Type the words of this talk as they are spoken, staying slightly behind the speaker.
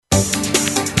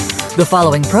The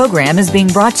following program is being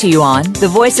brought to you on the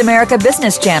Voice America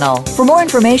Business Channel. For more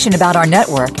information about our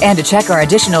network and to check our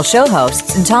additional show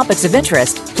hosts and topics of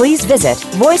interest, please visit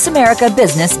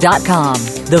voiceamericabusiness.com.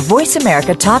 The Voice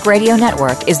America Talk Radio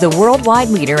Network is the worldwide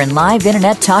leader in live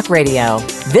Internet talk radio.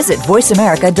 Visit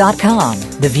voiceamerica.com.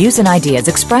 The views and ideas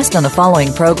expressed on the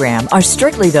following program are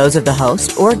strictly those of the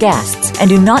host or guests and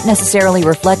do not necessarily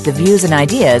reflect the views and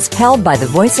ideas held by the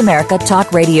Voice America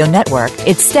Talk Radio Network,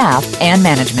 its staff, and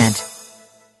management.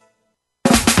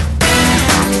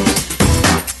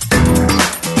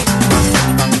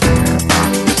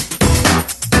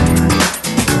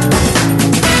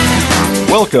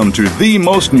 Welcome to the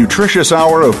most nutritious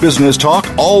hour of business talk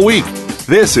all week.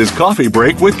 This is Coffee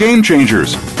Break with Game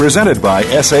Changers, presented by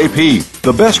SAP.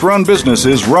 The best-run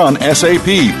businesses run SAP.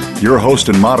 Your host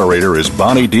and moderator is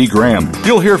Bonnie D. Graham.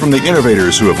 You'll hear from the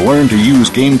innovators who have learned to use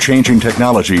game-changing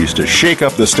technologies to shake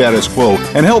up the status quo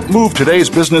and help move today's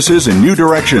businesses in new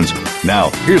directions. Now,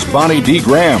 here's Bonnie D.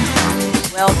 Graham.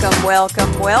 Welcome,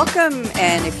 welcome, welcome.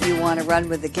 And if you want to run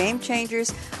with the Game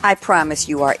Changers, I promise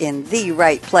you are in the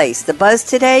right place. The buzz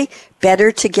today,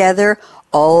 better together,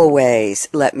 always.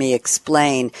 Let me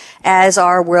explain. As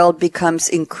our world becomes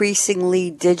increasingly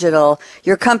digital,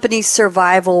 your company's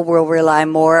survival will rely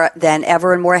more than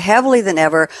ever and more heavily than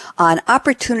ever on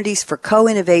opportunities for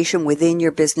co-innovation within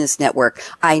your business network.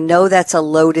 I know that's a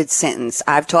loaded sentence.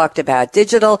 I've talked about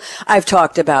digital. I've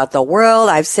talked about the world.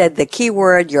 I've said the key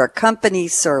word, your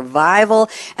company's survival,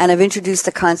 and I've introduced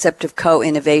the concept of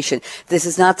co-innovation. This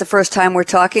is not the first time we're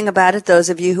talking about it. Those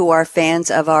of you who are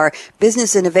fans of our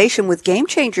Business Innovation with Game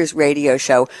Changers radio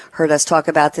show heard us talk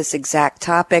about this exact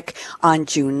topic on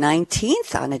June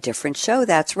 19th on a different show.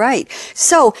 That's right.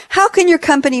 So how can your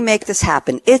company make this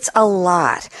happen? It's a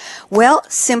lot. Well,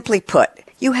 simply put,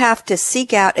 you have to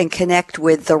seek out and connect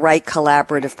with the right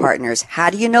collaborative partners. How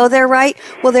do you know they're right?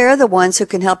 Well, they're the ones who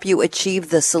can help you achieve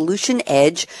the solution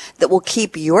edge that will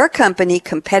keep your company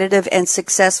competitive and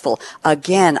successful.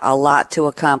 Again, a lot to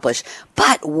accomplish.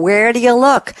 But where do you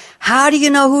look? How do you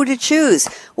know who to choose?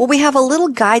 Well, we have a little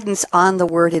guidance on the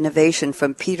word innovation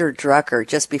from Peter Drucker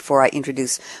just before I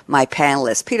introduce my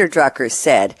panelists. Peter Drucker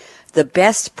said, "The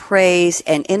best praise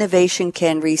an innovation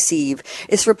can receive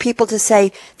is for people to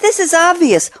say, 'This is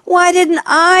obvious. Why didn't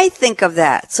I think of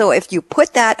that?'" So if you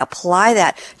apply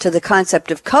that to the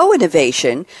concept of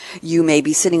co-innovation, you may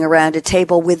be sitting around a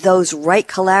table with those right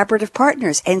collaborative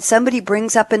partners and somebody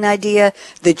brings up an idea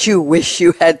that you wish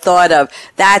you had thought of.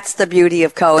 That's the beauty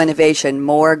of co-innovation.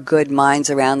 More good minds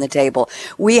around the table.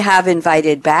 We have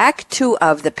invited back two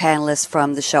of the panelists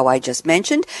from the show I just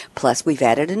mentioned, plus we've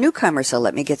added a newcomer, so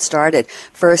let me get started.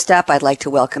 First up, I'd like to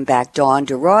welcome back Dawn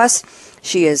Duross.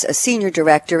 She is a senior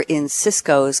director in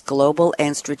Cisco's Global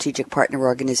and Strategic Partner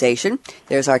Organization.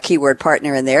 There's our keyword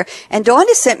partner in there. And Dawn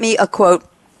has sent me a quote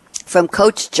from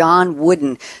Coach John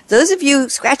Wooden. Those of you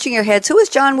scratching your heads, who is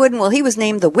John Wooden? Well, he was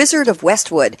named the Wizard of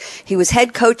Westwood. He was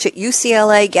head coach at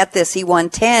UCLA. Get this, he won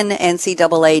 10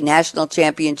 NCAA national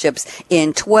championships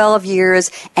in 12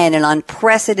 years and an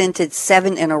unprecedented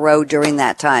 7 in a row during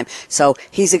that time. So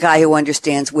he's a guy who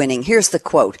understands winning. Here's the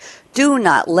quote. "Do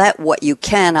not let what you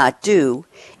cannot do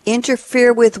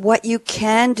interfere with what you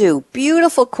can do."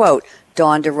 Beautiful quote.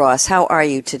 Dawn DeRoss, how are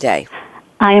you today?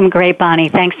 I am great, Bonnie.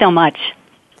 Thanks so much.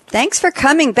 Thanks for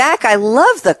coming back. I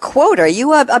love the quote. Are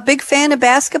you a big fan of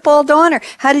basketball, Dawn, or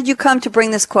how did you come to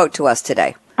bring this quote to us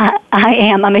today? I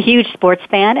am. I'm a huge sports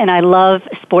fan, and I love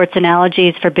sports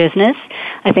analogies for business.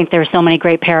 I think there are so many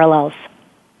great parallels.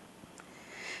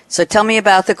 So tell me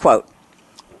about the quote.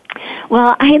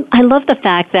 Well, I love the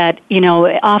fact that,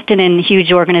 often in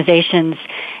huge organizations,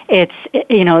 it's,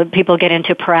 people get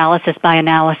into paralysis by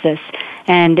analysis,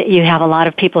 and you have a lot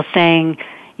of people saying,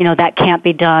 that can't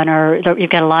be done, or you've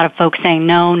got a lot of folks saying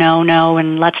no,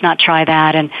 and let's not try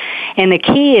that. And the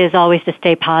key is always to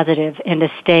stay positive and to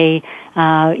stay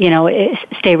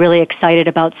really excited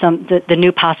about the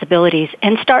new possibilities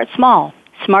and start small.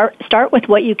 Start with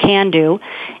what you can do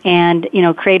and,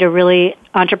 create a really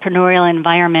entrepreneurial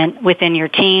environment within your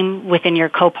team, within your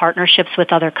co-partnerships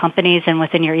with other companies, and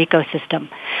within your ecosystem.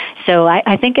 So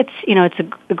I think it's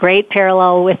a great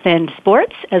parallel within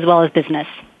sports as well as business.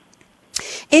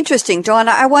 Interesting. Dawn,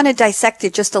 I want to dissect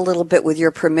it just a little bit with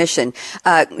your permission.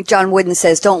 John Wooden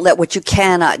says, don't let what you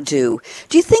cannot do.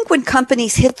 Do you think when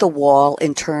companies hit the wall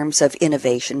in terms of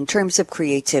innovation, in terms of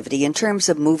creativity, in terms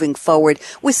of moving forward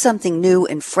with something new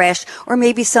and fresh, or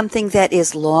maybe something that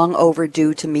is long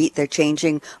overdue to meet their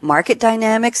changing market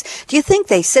dynamics, do you think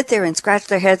they sit there and scratch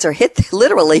their heads or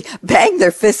literally bang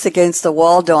their fists against the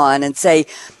wall, Dawn, and say,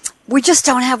 we just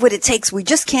don't have what it takes. We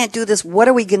just can't do this. What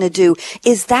are we going to do?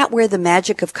 Is that where the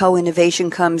magic of co-innovation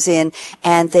comes in,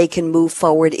 and they can move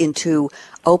forward into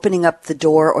opening up the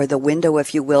door or the window,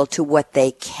 if you will, to what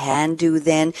they can do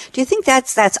then? Do you think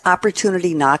that's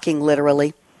opportunity knocking,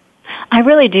 literally? I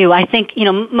really do. I think,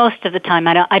 most of the time,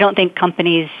 I don't think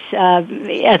companies as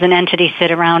an entity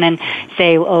sit around and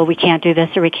say, oh, we can't do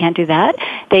this or we can't do that.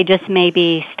 They just may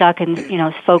be stuck and,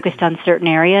 focused on certain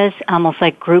areas, almost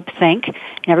like groupthink.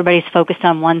 And everybody's focused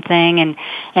on one thing,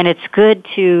 and it's good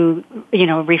to,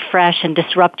 refresh and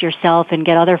disrupt yourself and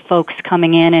get other folks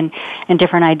coming in and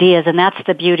different ideas. And that's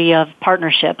the beauty of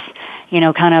partnerships.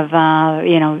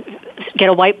 Get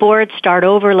a whiteboard, start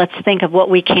over, let's think of what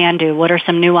we can do, what are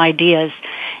some new ideas.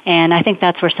 And I think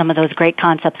that's where some of those great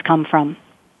concepts come from.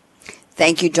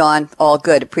 Thank you, Dawn. All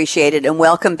good. Appreciate it. And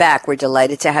welcome back. We're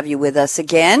delighted to have you with us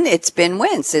again. It's been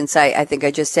when? Since I think I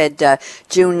just said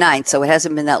June 9th, so it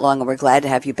hasn't been that long, and we're glad to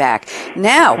have you back.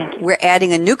 Now, we're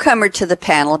adding a newcomer to the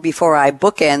panel before I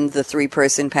bookend the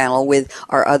three-person panel with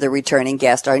our other returning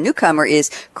guest. Our newcomer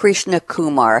is Krishna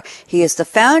Kumar. He is the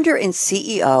founder and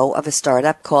CEO of a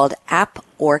startup called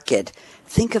AppOrchid.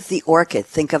 Think of the orchid.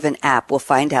 Think of an app. We'll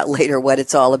find out later what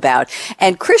it's all about.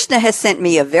 And Krishna has sent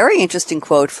me a very interesting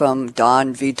quote from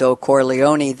Don Vito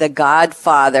Corleone, the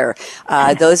Godfather.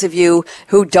 Those of you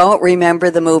who don't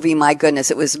remember the movie, my goodness,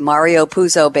 it was Mario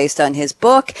Puzo based on his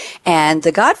book. And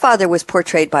the Godfather was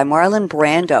portrayed by Marlon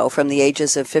Brando from the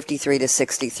ages of 53 to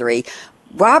 63.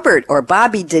 Robert or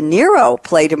Bobby De Niro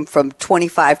played him from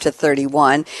 25 to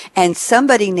 31, and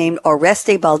somebody named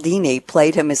Oreste Baldini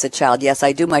played him as a child. Yes,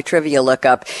 I do my trivia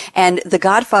lookup. And The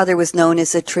Godfather was known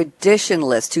as a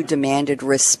traditionalist who demanded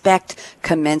respect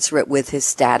commensurate with his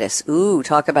status. Ooh,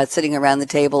 talk about sitting around the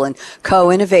table and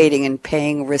co-innovating and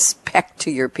paying respect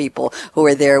to your people who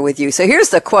are there with you. So here's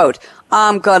the quote.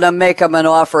 I'm going to make him an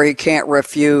offer he can't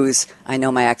refuse. I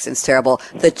know my accent's terrible.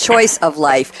 The choice of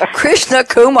life. Krishna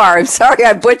Kumar. I'm sorry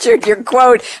I butchered your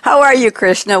quote. How are you,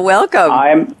 Krishna? Welcome.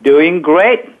 I'm doing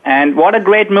great. And what a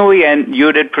great movie. And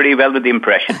you did pretty well with the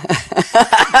impression.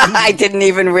 I didn't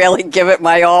even really give it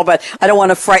my all, but I don't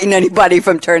want to frighten anybody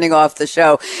from turning off the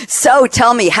show. So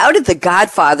tell me, how did The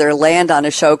Godfather land on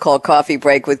a show called Coffee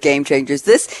Break with Game Changers?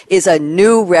 This is a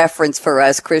new reference for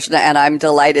us, Krishna, and I'm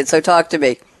delighted. So talk to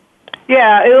me.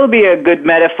 Yeah, it'll be a good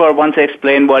metaphor once I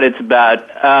explain what it's about.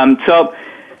 So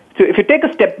if you take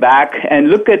a step back and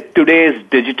look at today's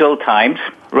digital times,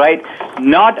 right,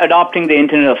 not adopting the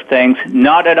Internet of Things,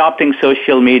 not adopting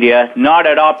social media, not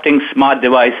adopting smart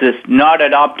devices, not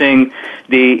adopting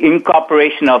the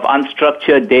incorporation of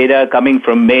unstructured data coming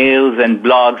from mails and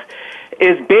blogs,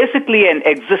 is basically an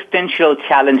existential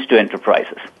challenge to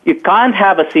enterprises. You can't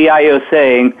have a CIO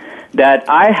saying that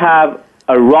I have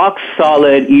a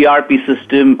rock-solid ERP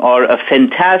system or a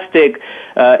fantastic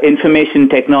information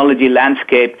technology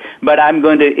landscape, but I'm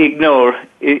going to ignore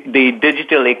the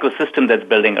digital ecosystem that's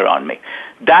building around me.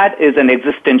 That is an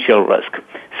existential risk.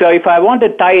 So if I want to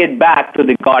tie it back to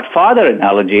the Godfather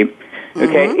analogy,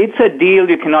 okay, it's a deal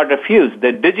you cannot refuse.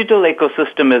 The digital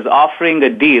ecosystem is offering a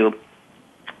deal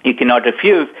you cannot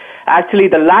refuse. Actually,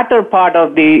 the latter part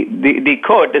of the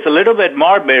quote is a little bit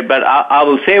morbid, but I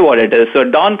will say what it is. So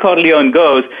Don Corleone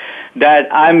goes that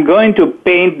I'm going to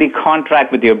paint the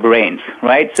contract with your brains,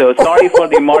 right? So sorry for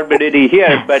the morbidity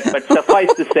here, but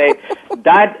suffice to say,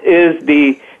 that is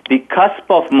the cusp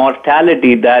of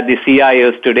mortality that the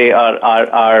CIOs today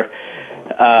are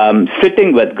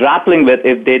sitting with, grappling with,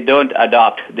 if they don't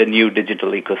adopt the new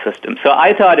digital ecosystem. So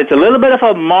I thought it's a little bit of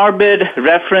a morbid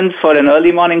reference for an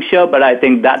early morning show, but I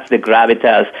think that's the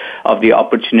gravitas of the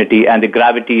opportunity and the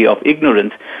gravity of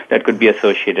ignorance that could be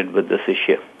associated with this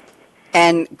issue.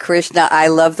 And Krishna, I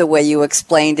love the way you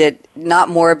explained it. Not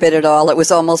morbid at all. It was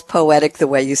almost poetic the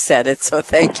way you said it. So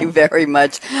thank you very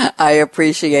much. I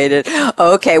appreciate it.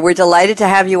 Okay, we're delighted to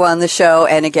have you on the show.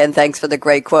 And again, thanks for the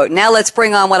great quote. Now let's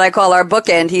bring on what I call our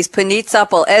bookend. He's Puneet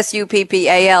Suppal,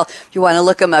 Suppal. If you want to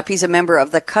look him up, he's a member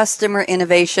of the Customer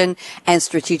Innovation and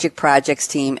Strategic Projects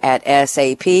team at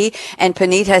SAP. And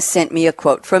Puneet has sent me a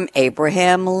quote from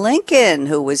Abraham Lincoln,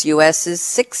 who was U.S.'s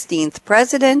 16th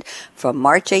president from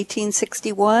March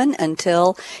 1861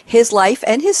 until his life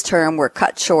and his term were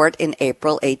cut short in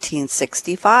April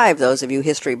 1865. Those of you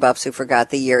history buffs who forgot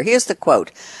the year. Here's the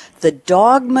quote. The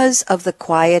dogmas of the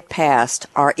quiet past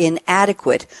are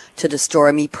inadequate to the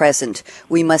stormy present.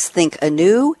 We must think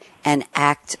anew and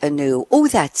act anew. Oh,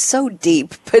 that's so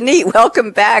deep. Puneet,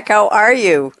 welcome back. How are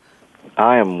you?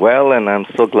 I am well, and I'm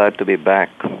so glad to be back.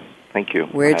 Thank you.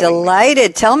 We're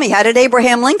delighted. Tell me, how did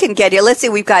Abraham Lincoln get here? Let's see,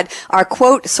 we've got our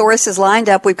quote sources lined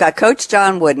up. We've got Coach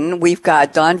John Wooden, we've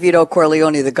got Don Vito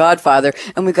Corleone, the Godfather,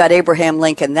 and we've got Abraham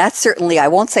Lincoln. That's certainly, I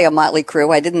won't say a motley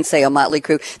crew. I didn't say a motley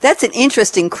crew. That's an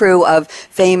interesting crew of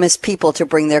famous people to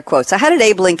bring their quotes. So how did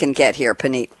Abe Lincoln get here,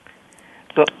 Puneet?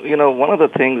 So, one of the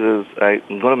things is,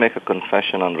 I'm going to make a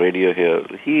confession on radio here.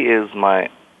 He is my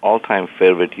all-time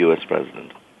favorite U.S.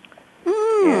 president.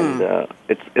 And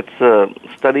it's a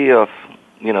study of,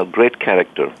 great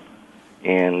character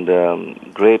and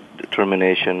great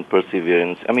determination,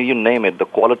 perseverance. I mean, you name it, the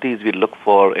qualities we look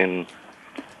for in,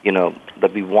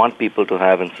 that we want people to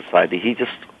have in society. He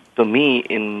just, to me,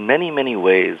 in many, many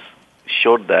ways,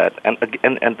 showed that. And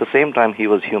at the same time, he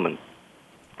was human.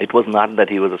 It was not that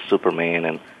he was a Superman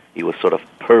and he was sort of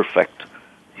perfect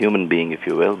human being, if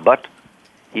you will, but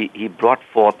he brought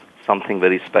forth something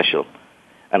very special.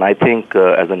 And I think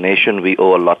as a nation, we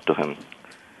owe a lot to him.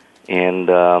 And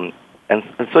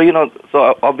so,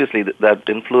 so obviously that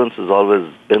influence has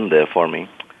always been there for me.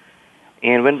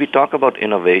 And when we talk about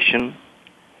innovation,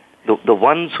 the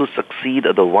ones who succeed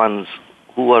are the ones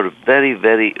who are very,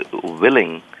 very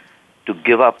willing to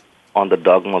give up on the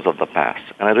dogmas of the past.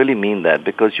 And I really mean that,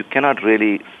 because you cannot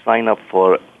really sign up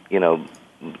for,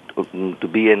 to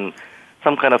be in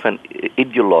some kind of an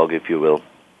ideologue, if you will,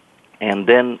 and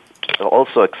then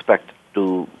also expect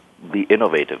to be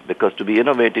innovative. Because to be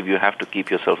innovative, you have to keep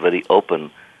yourself very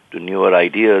open to newer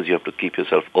ideas. You have to keep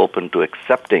yourself open to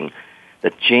accepting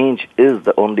that change is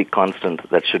the only constant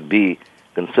that should be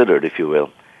considered, if you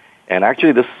will. And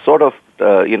actually, this sort of,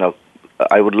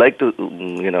 I would like to,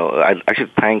 I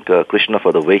should thank Krishna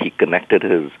for the way he connected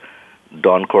his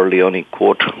Don Corleone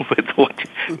quote with what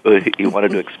he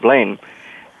wanted to explain.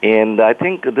 And I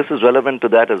think this is relevant to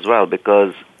that as well,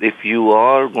 because if you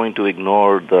are going to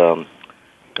ignore the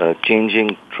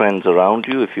changing trends around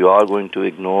you, if you are going to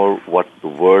ignore what the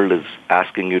world is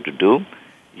asking you to do,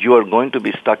 you are going to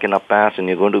be stuck in a past and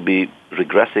you're going to be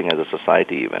regressing as a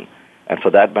society even. And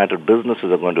for that matter, businesses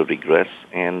are going to regress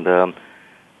and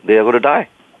they are going to die.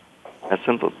 That's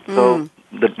simple. So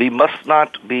that we must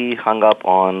not be hung up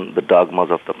on the dogmas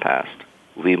of the past.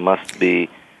 We must be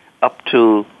up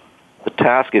to the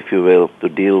task, if you will, to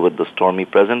deal with the stormy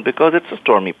present, because it's a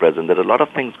stormy present. There are a lot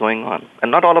of things going on. And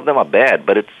not all of them are bad,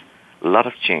 but it's a lot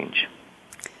of change.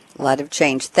 A lot of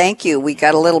change. Thank you. We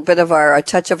got a little bit of a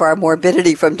touch of our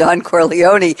morbidity from Don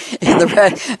Corleone. In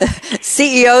the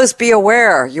CEOs, be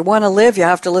aware. You want to live, you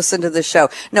have to listen to the show.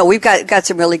 No, we've got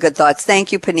some really good thoughts.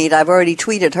 Thank you, Puneet. I've already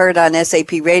heard on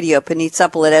SAP Radio. Puneet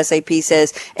Suppal at SAP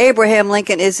says, Abraham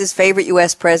Lincoln is his favorite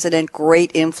U.S. president.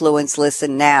 Great influence.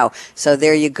 Listen now. So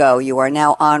there you go. You are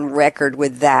now on record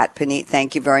with that. Puneet,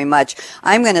 thank you very much.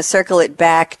 I'm going to circle it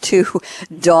back to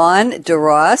Dawn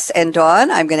Duross. And Dawn,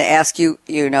 I'm going to ask you,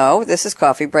 this is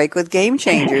Coffee Break with Game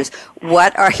Changers.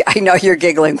 I know you're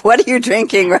giggling. What are you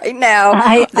drinking right now?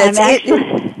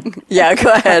 Yeah,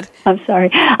 go ahead. I'm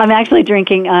sorry. I'm actually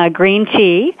drinking green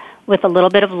tea with a little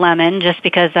bit of lemon, just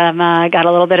because I've got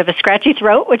a little bit of a scratchy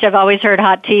throat, which I've always heard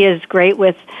hot tea is great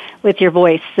with your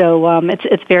voice. So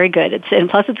it's very good. And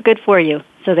plus it's good for you.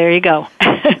 So there you go.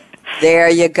 There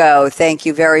you go. Thank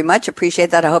you very much.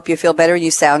 Appreciate that. I hope you feel better. You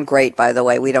sound great, by the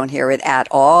way. We don't hear it at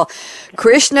all.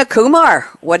 Krishna Kumar,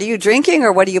 what are you drinking,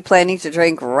 or what are you planning to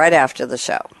drink right after the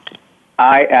show?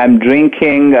 I am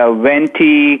drinking a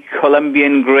venti,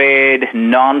 Colombian grade,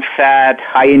 non-fat,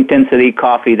 high-intensity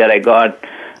coffee that I got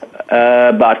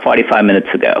about 45 minutes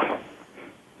ago.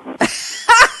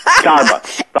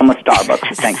 Starbucks. From a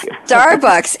Starbucks. Thank you.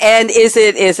 Starbucks. And is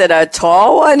it a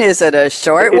tall one? Is it a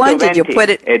short one? Did you put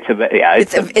it? It's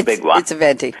a big one. It's a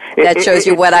venti. That shows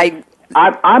you what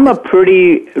I'm a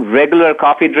pretty regular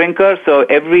coffee drinker, so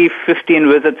every 15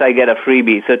 visits I get a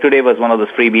freebie. So today was one of those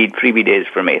freebie days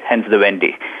for me, hence the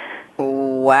venti.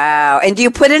 Wow. And do you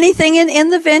put anything in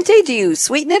the venti? Do you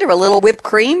sweeten it, or a little whipped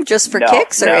cream just for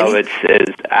kicks? No, it's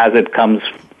as it comes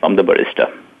from the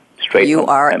barista. You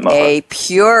are a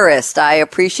purist. I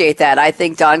appreciate that. I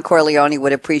think Don Corleone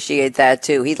would appreciate that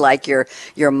too. He'd like your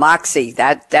moxie.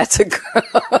 That's a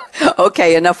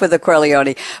okay. Enough with the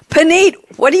Corleone. Puneet,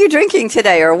 what are you drinking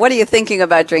today, or what are you thinking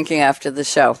about drinking after the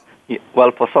show? Yeah,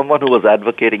 well, for someone who was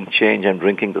advocating change, I'm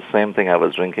drinking the same thing I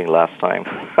was drinking last time.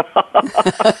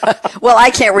 Well,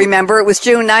 I can't remember. It was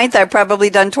June 9th. I've probably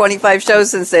done 25 shows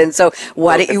since then. So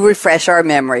why don't you refresh our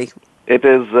memory? It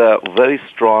is very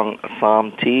strong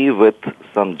Assam tea with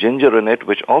some ginger in it,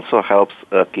 which also helps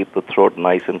keep the throat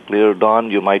nice and clear. Dawn,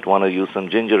 you might want to use some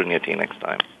ginger in your tea next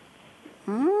time.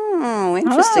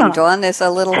 interesting, Dawn. There's a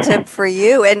little tip for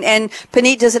you. And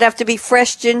Puneet, does it have to be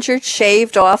fresh ginger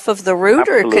shaved off of the root,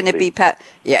 Absolutely. or can it be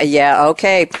Yeah,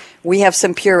 okay. We have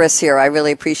some purists here. I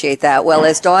really appreciate that. Well,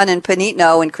 as Dawn and Puneet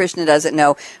know, and Krishna doesn't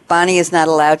know, Bonnie is not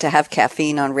allowed to have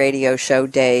caffeine on radio show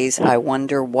days. I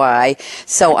wonder why.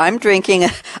 So I'm drinking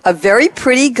a very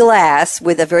pretty glass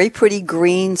with a very pretty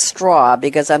green straw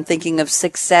because I'm thinking of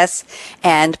success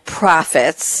and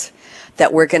profits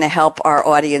that we're going to help our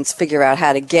audience figure out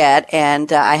how to get.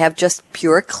 And I have just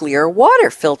pure, clear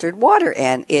water, filtered water,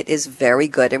 and it is very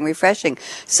good and refreshing.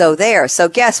 So there. So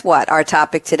guess what? Our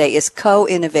topic today is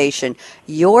co-innovation,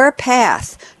 your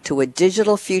path to a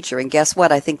digital future. And guess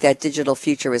what? I think that digital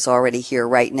future is already here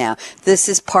right now. This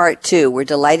is part 2. We're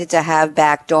delighted to have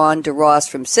back Dawn Duross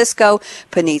from Cisco,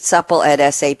 Puneet Suppal at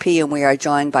SAP, and we are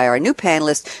joined by our new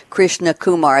panelist, Krishna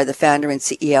Kumar, the founder and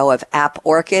CEO of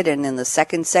AppOrchid. And in the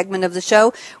second segment of the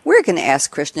show, we're going to ask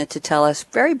Krishna to tell us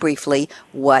very briefly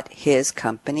what his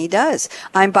company does.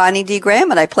 I'm Bonnie D.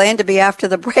 Graham, and I plan to be after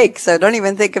the break, so don't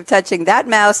even think of touching that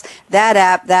mouse, that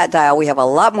app, that dial. We have a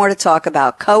lot more to talk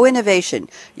about. Co-innovation,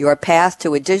 your path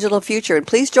to a digital future. And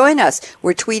please join us.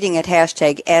 We're tweeting at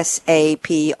hashtag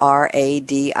SAPRADIO.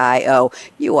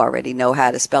 You already know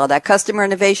how to spell that. Customer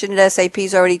Innovation at SAP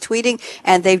is already tweeting,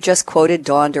 and they've just quoted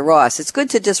Dawn Duross. It's good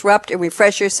to disrupt and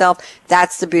refresh yourself.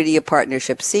 That's the beauty of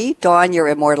partnership. See, Dawn, you're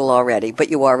immortal already, but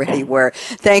you already were.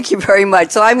 Thank you very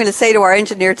much. So I'm going to say to our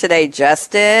engineer today,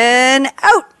 Justin,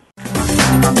 out.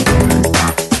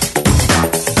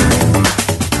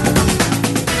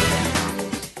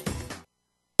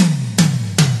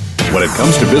 When it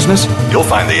comes to business, you'll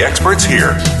find the experts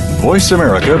here. Voice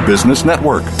America Business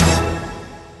Network.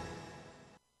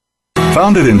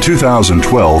 Founded in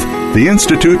 2012, the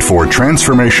Institute for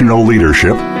Transformational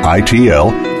Leadership,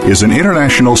 ITL, is an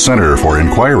international center for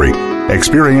inquiry,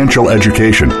 experiential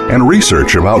education, and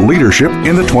research about leadership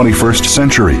in the 21st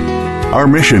century. Our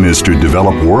mission is to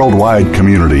develop worldwide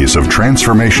communities of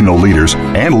transformational leaders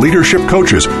and leadership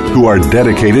coaches who are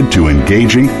dedicated to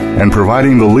engaging and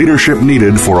providing the leadership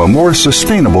needed for a more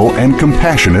sustainable and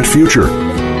compassionate future.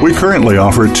 We currently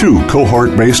offer 2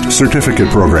 cohort-based certificate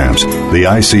programs, the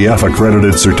ICF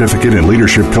Accredited Certificate in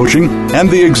Leadership Coaching and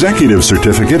the Executive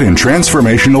Certificate in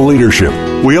Transformational Leadership.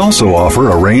 We also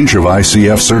offer a range of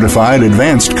ICF-certified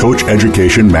Advanced Coach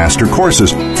Education Master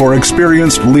Courses for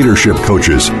experienced leadership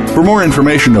coaches. For more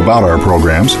information about our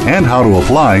programs and how to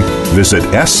apply, visit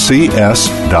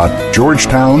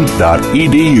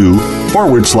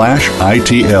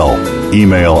scs.georgetown.edu/ITL.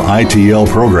 Email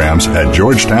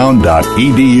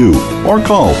itlprograms@georgetown.edu or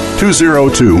call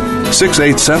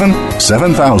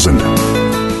 202-687-7000.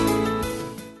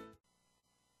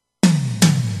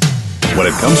 When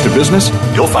it comes to business,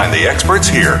 you'll find the experts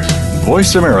here.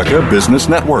 Voice America Business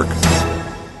Network.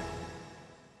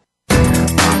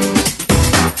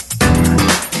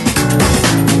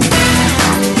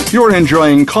 You're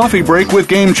enjoying Coffee Break with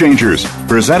Game Changers,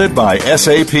 presented by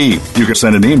SAP. You can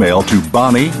send an email to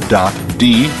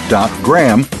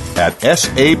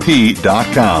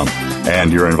bonnie.d.graham@sap.com.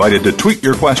 And you're invited to tweet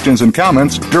your questions and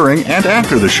comments during and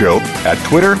after the show at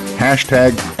Twitter,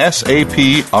 hashtag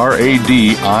SAPRADIO.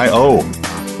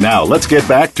 Now, let's get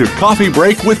back to Coffee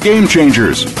Break with Game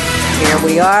Changers. Here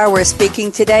we are. We're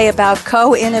speaking today about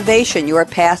co-innovation, your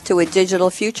path to a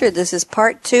digital future. This is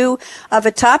part 2 of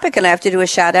a topic, and I have to do a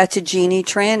shout-out to Jeannie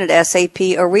Tran at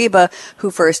SAP Ariba,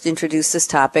 who first introduced this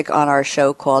topic on our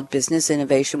show called Business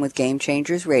Innovation with Game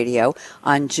Changers Radio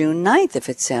on June 9th, if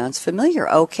it sounds familiar.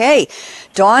 Okay.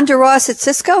 Dawn Duross at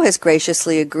Cisco has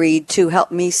graciously agreed to help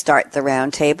me start the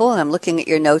roundtable, and I'm looking at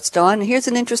your notes, Dawn. And here's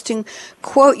an interesting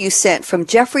quote you sent from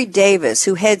Jeffrey Davis,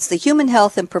 who heads the Human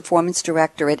Health and Performance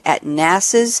Directorate at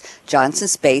NASA's Johnson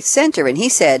Space Center. And he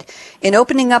said, in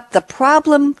opening up the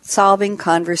problem-solving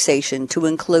conversation to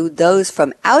include those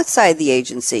from outside the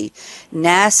agency,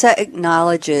 NASA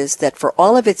acknowledges that for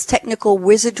all of its technical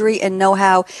wizardry and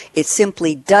know-how, it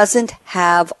simply doesn't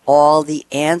have all the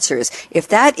answers. If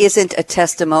that isn't a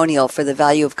testimonial for the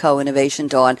value of co-innovation,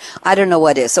 Dawn, I don't know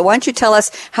what is. So why don't you tell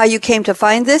us how you came to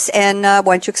find this, and why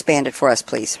don't you expand it for us,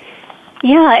 please?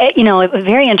 Yeah, it was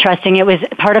very interesting. It was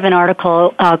part of an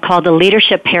article called The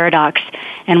Leadership Paradox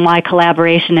and Why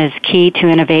Collaboration is Key to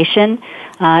Innovation.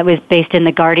 It was based in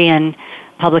The Guardian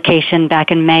publication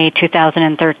back in May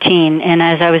 2013. And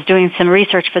as I was doing some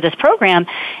research for this program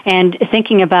and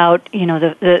thinking about,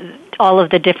 all of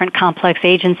the different complex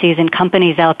agencies and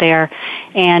companies out there,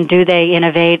 and do they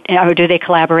innovate or do they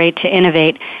collaborate to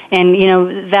innovate?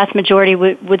 And, vast majority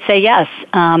would say yes.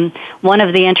 One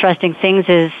of the interesting things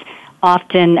is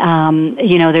often,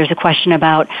 there's a question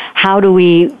about how do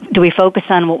we focus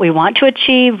on what we want to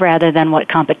achieve rather than what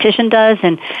competition does?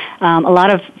 And a lot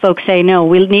of folks say, no,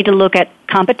 we need to look at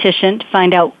competition to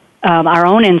find out our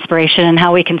own inspiration and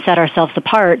how we can set ourselves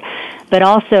apart, but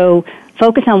also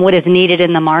focus on what is needed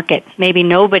in the market. Maybe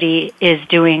nobody is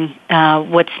doing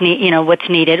what's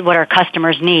needed, what our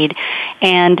customers need.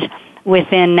 And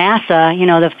within NASA,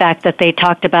 the fact that they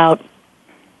talked about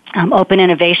open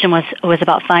innovation was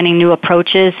about finding new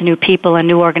approaches, new people, and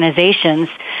new organizations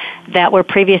that were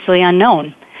previously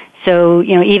unknown. So,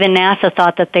 even NASA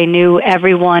thought that they knew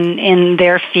everyone in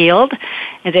their field,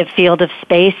 the field of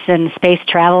space and space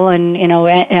travel and,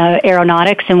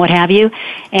 aeronautics and what have you,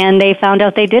 and they found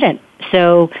out they didn't.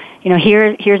 So,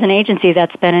 here's an agency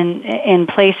that's been in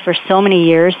place for so many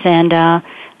years, and I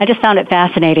just found it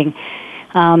fascinating.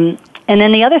 And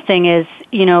then the other thing is,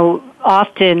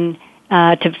 often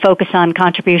to focus on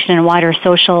contribution and wider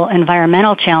social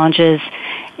environmental challenges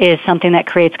is something that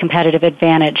creates competitive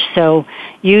advantage. So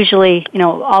usually,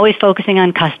 always focusing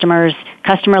on customers,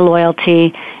 customer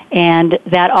loyalty, and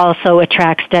that also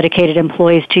attracts dedicated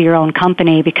employees to your own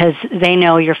company because they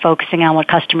know you're focusing on what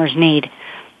customers need.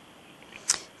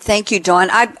 Thank you, Dawn.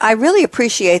 I really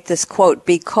appreciate this quote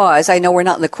because I know we're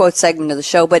not in the quote segment of the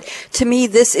show, but to me,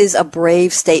 this is a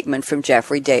brave statement from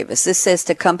Jeffrey Davis. This says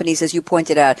to companies, as you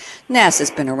pointed out,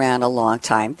 NASA's been around a long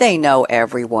time. They know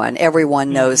everyone.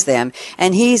 Everyone knows them.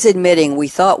 And he's admitting we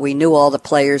thought we knew all the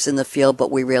players in the field, but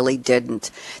we really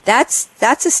didn't. That's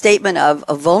a statement of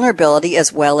vulnerability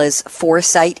as well as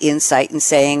foresight, insight, and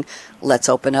saying, let's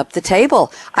open up the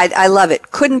table. I love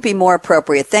it. Couldn't be more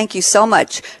appropriate. Thank you so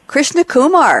much. Krishna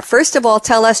Kumar, first of all,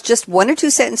 tell us just one or two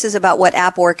sentences about what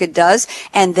AppOrchid does,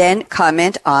 and then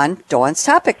comment on Dawn's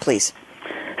topic, please.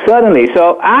 Certainly.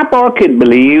 So AppOrchid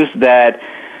believes that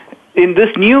in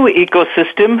this new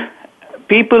ecosystem,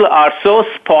 people are so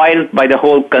spoiled by the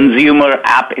whole consumer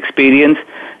app experience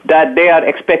that they are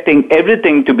expecting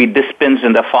everything to be dispensed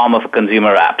in the form of a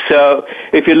consumer app. So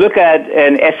if you look at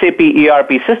an SAP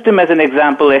ERP system as an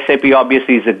example, SAP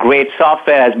obviously is a great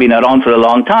software, has been around for a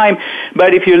long time.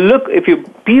 But if you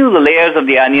peel the layers of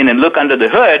the onion and look under the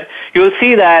hood, you'll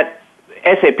see that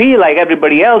SAP, like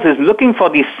everybody else, is looking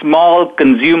for these small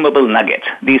consumable nuggets,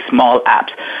 these small apps.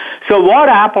 So what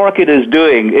AppOrchid is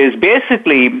doing is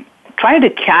basically trying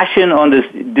to cash in on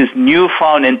this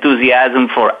newfound enthusiasm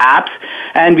for apps,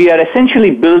 and we are essentially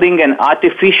building an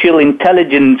artificial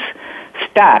intelligence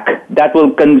stack that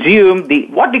will consume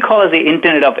what we call as the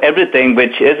Internet of Everything,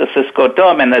 which is a Cisco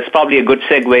term, and that's probably a good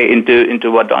segue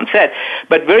into what Don said.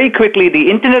 But very quickly, the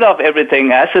Internet of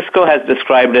Everything, as Cisco has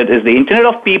described it, is the Internet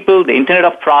of people, the Internet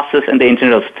of process, and the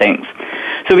Internet of things.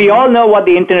 So we all know what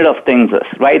the Internet of Things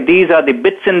is, right? These are the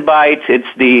bits and bytes. It's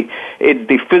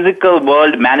the physical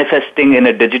world manifesting in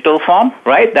a digital form,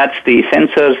 right? That's the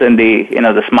sensors and the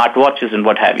smartwatches and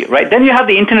what have you, right? Then you have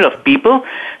the Internet of people.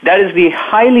 That is the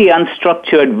highly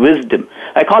unstructured wisdom.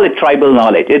 I call it tribal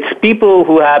knowledge. It's people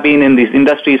who have been in these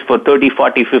industries for 30,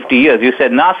 40, 50 years. You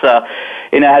said NASA,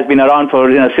 has been around for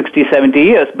 60, 70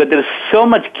 years, but there's so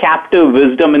much captive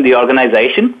wisdom in the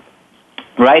organization.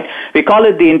 Right? We call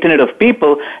it the Internet of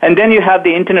People, and then you have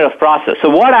the Internet of Process. So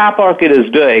what AppOrchid is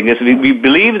doing is we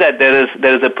believe that there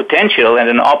is a potential and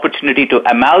an opportunity to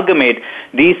amalgamate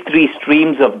these three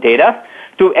streams of data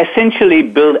to essentially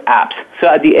build apps. So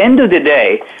at the end of the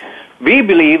day, we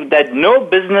believe that no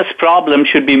business problem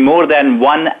should be more than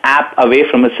one app away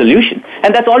from a solution.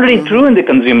 And that's already true in the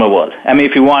consumer world. I mean,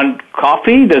 if you want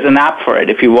coffee, there's an app for it.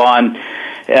 If you want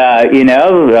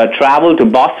travel to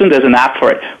Boston, there's an app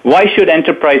for it. Why should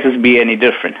enterprises be any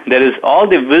different? There is all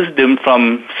the wisdom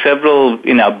from several,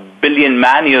 billion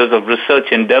man-years of research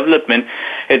and development.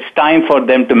 It's time for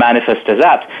them to manifest as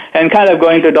apps. And kind of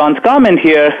going to Don's comment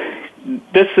here,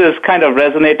 this is kind of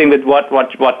resonating with what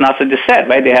NASA just said,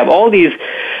 right? They have all these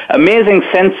amazing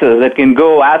sensors that can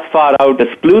go as far out as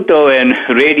Pluto and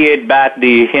radiate back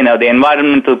the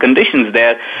environmental conditions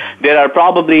there. There are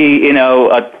probably,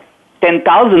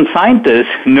 10,000 scientists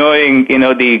knowing,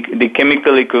 the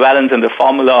chemical equivalence and the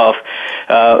formula of,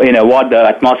 what the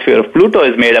atmosphere of Pluto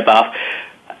is made up of.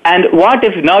 And what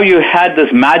if now you had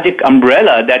this magic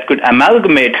umbrella that could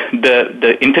amalgamate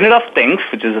the Internet of Things,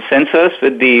 which is the sensors,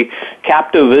 with the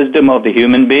captive wisdom of the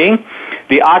human being?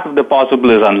 The art of the possible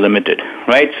is unlimited,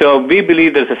 right? So we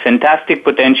believe there's a fantastic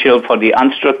potential for the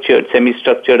unstructured,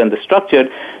 semi-structured, and the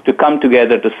structured to come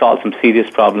together to solve some serious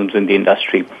problems in the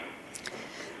industry.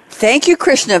 Thank you,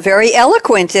 Krishna. Very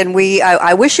eloquent, and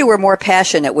I wish you were more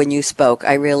passionate when you spoke.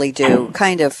 I really do.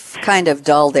 Kind of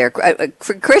dull there.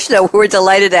 Krishna, we're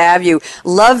delighted to have you.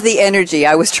 Love the energy.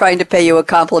 I was trying to pay you a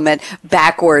compliment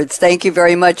backwards. Thank you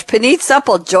very much. Puneet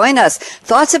Suppal, join us.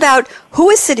 Thoughts about who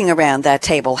is sitting around that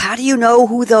table? How do you know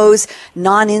who those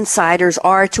non-insiders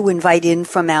are to invite in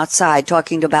from outside?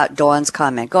 Talking about Dawn's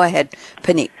comment. Go ahead,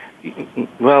 Puneet.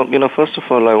 Well, first of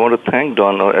all, I want to thank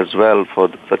Dawn as well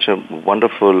for such a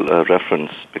wonderful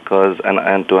reference because,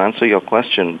 and to answer your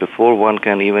question, before one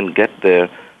can even get there,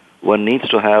 one needs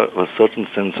to have a certain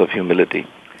sense of humility.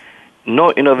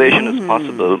 No innovation is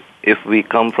possible if we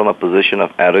come from a position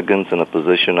of arrogance and a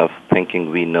position of thinking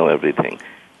we know everything.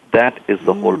 That is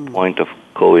the whole point of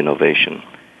co-innovation,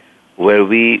 where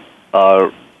we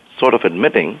are sort of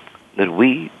admitting that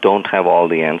we don't have all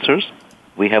the answers.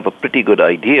 We have a pretty good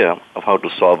idea of how to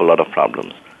solve a lot of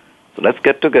problems. So let's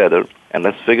get together and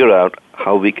let's figure out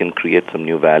how we can create some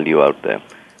new value out there.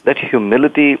 That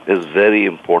humility is very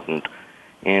important,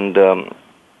 and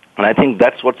I think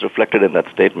that's what's reflected in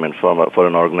that statement for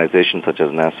an organization such as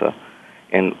NASA.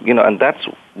 And that's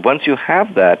once you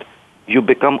have that, you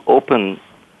become open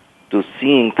to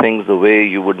seeing things the way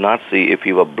you would not see if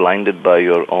you were blinded by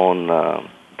your own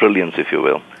brilliance, if you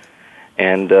will.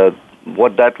 And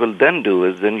what that will then do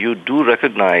is then you do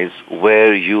recognize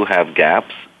where you have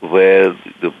gaps, where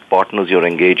the partners you're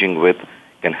engaging with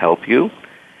can help you,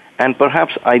 and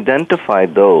perhaps identify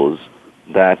those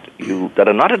that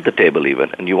are not at the table even,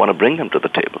 and you want to bring them to the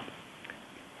table.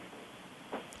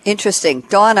 Interesting.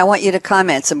 Dawn, I want you to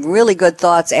comment. Some really good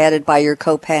thoughts added by your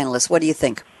co-panelists. What do you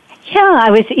think? Yeah, I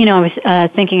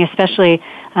was thinking especially,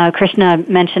 Krishna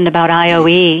mentioned about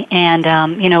IOE,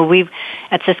 and, we've,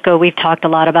 at Cisco, we've talked a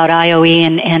lot about IOE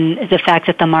and the fact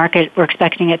that the market, we're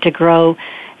expecting it to grow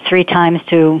 3 times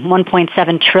to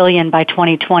 1.7 trillion by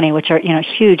 2020, which are,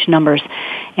 huge numbers.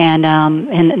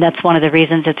 And that's one of the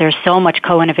reasons that there's so much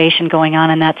co-innovation going on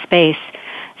in that space.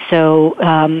 So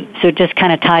it just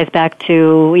kind of ties back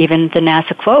to even the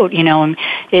NASA quote,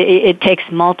 it takes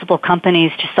multiple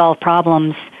companies to solve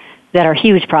problems that are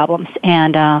huge problems,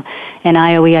 and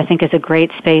IOE I think is a great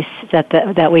space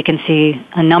that we can see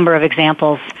a number of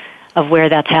examples of where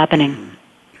that's happening.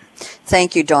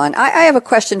 Thank you, Dawn. I have a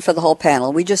question for the whole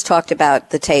panel. We just talked about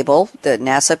the table, the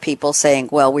NASA people saying,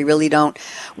 well, we really don't,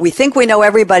 we think we know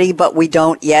everybody, but we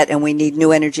don't yet, and we need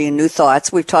new energy and new thoughts.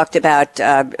 We've talked about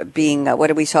being, what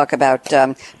did we talk about?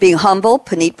 Being humble.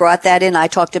 Puneet brought that in. I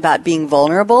talked about being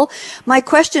vulnerable. My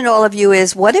question to all of you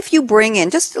is, what if you bring in,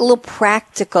 just a little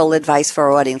practical advice for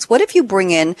our audience, what if you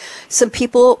bring in some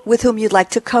people with whom you'd like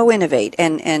to co-innovate?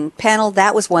 And panel,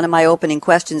 that was one of my opening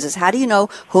questions, is how do you know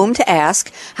whom to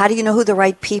ask? How do you know who the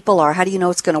right people are? How do you know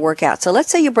it's going to work out? So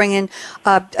let's say you bring in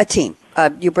a team.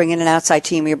 You bring in an outside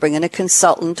team, you bring in a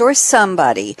consultant or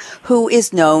somebody who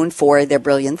is known for their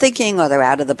brilliant thinking or their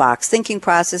out-of-the-box thinking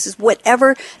processes,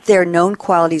 whatever their known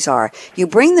qualities are. You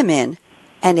bring them in,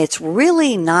 and it's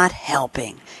really not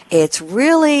helping. It's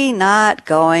really not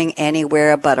going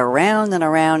anywhere but around and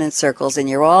around in circles, and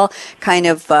you're all kind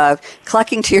of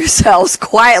clucking to yourselves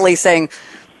quietly saying,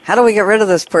 how do we get rid of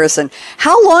this person?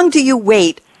 How long do you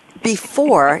wait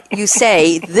before you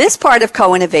say, this part of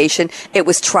co-innovation, it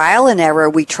was trial and error,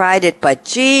 we tried it, but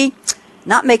gee,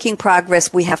 not making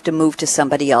progress, we have to move to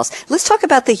somebody else. Let's talk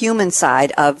about the human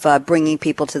side of bringing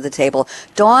people to the table.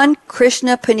 Dawn,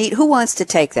 Krishna, Puneet, who wants to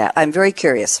take that? I'm very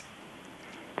curious.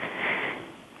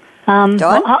 Dawn?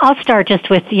 Well, I'll start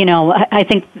just with, I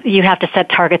think you have to set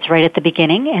targets right at the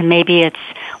beginning, and maybe it's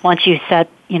once you set,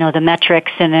 the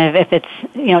metrics, and if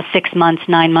it's, 6 months,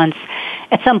 9 months,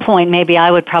 at some point, maybe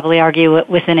I would probably argue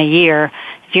within a year,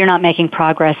 if you're not making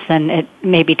progress, then it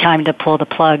may be time to pull the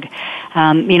plug.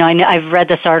 I've read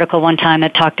this article one time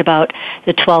that talked about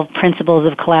the 12 principles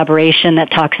of collaboration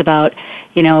that talks about,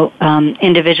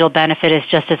 individual benefit is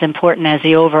just as important as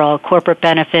the overall corporate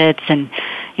benefits, and,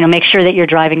 make sure that you're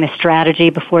driving the strategy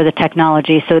before the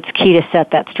technology. So it's key to set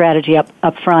that strategy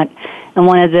up front. And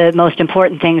one of the most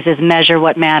important things is measure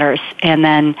what matters, and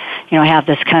then, have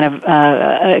this kind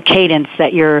of cadence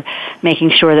that you're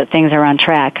making sure that things are on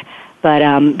track. But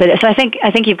so I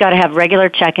think you've got to have regular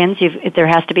check-ins. There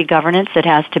has to be governance. It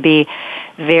has to be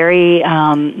very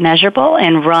measurable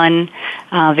and run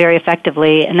very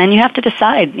effectively. And then you have to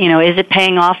decide, is it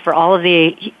paying off for all of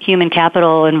the human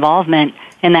capital involvement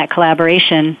in that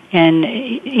collaboration? And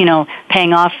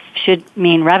paying off should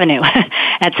mean revenue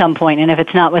at some point. And if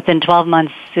it's not within 12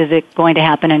 months, is it going to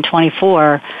happen in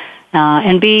 24?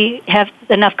 And have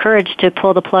enough courage to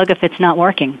pull the plug if it's not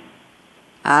working.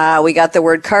 We got the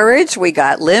word courage. We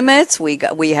got limits. We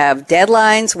have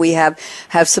deadlines. We have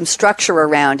some structure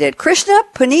around it. Krishna,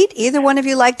 Puneet, either one of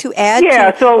you like to add?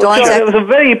 Yeah. To So Dawn's there's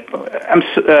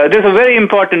a very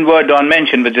important word Dawn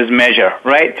mentioned, which is measure,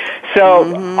 right?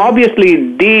 So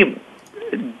obviously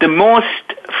the most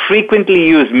frequently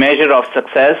used measure of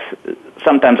success,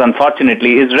 sometimes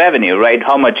unfortunately, is revenue, right?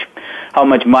 How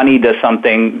much money does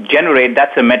something generate?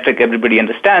 That's a metric everybody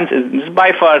understands. It's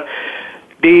by far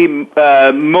the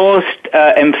most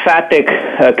emphatic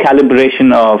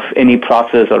calibration of any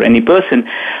process or any person.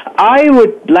 I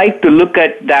would like to look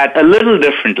at that a little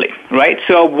differently, right?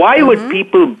 So why would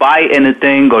people buy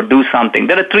anything or do something?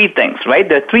 There are three things, right?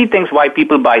 There are three things why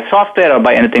people buy software or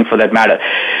buy anything for that matter.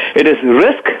 It is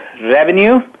risk,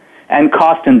 revenue, and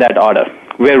cost in that order,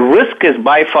 where risk is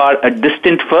by far a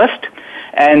distant first,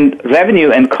 and revenue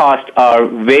and cost are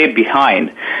way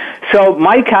behind. So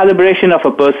my calibration of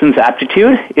a person's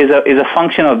aptitude is a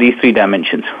function of these three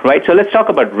dimensions, right? So let's talk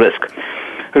about risk.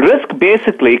 Risk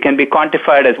basically can be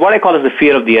quantified as what I call as the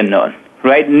fear of the unknown,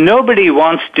 right? Nobody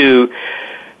wants to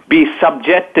be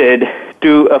subjected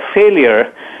to a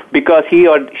failure because he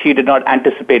or she did not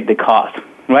anticipate the cost.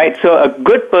 Right? So a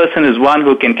good person is one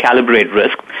who can calibrate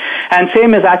risk. And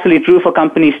same is actually true for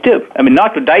companies too. I mean,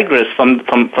 not to digress from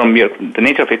the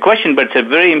nature of your question, but it's a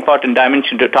very important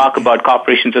dimension to talk about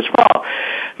corporations as well.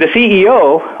 The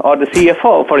CEO or the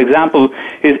CFO, for example,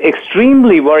 is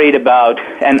extremely worried about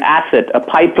an asset, a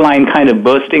pipeline kind of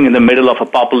bursting in the middle of a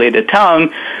populated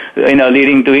town,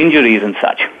 leading to injuries and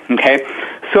such. Okay?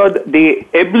 So the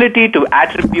ability to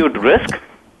attribute risk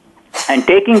and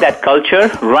taking that culture,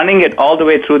 running it all the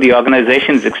way through the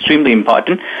organization is extremely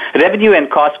important. Revenue and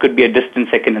cost could be a distant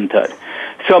second and third.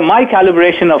 So my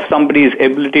calibration of somebody's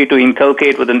ability to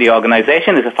inculcate within the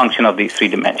organization is a function of these three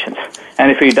dimensions.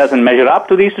 And if he doesn't measure up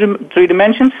to these three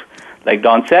dimensions, like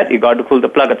Dawn said, you got to pull the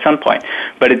plug at some point.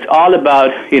 But it's all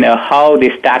about, how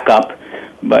they stack up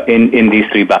in these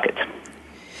three buckets.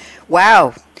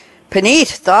 Wow. Puneet,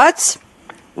 thoughts?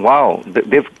 Wow,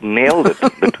 they've nailed it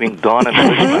between Dawn and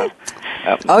Krishna.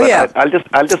 Yeah.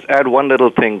 I'll just add one little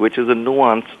thing, which is a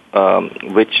nuance,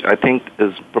 which I think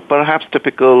is perhaps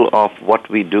typical of what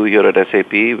we do here at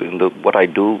SAP, what I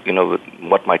do, with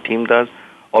what my team does,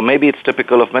 or maybe it's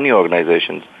typical of many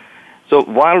organizations. So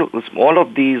while all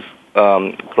of these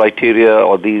criteria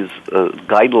or these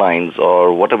guidelines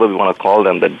or whatever we want to call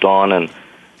them that Dawn and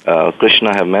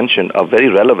Krishna have mentioned are very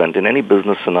relevant in any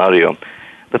business scenario,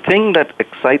 the thing that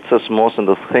excites us most and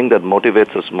the thing that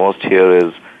motivates us most here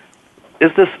is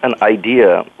this an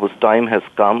idea whose time has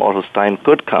come or whose time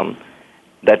could come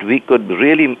that we could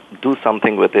really do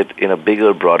something with it in a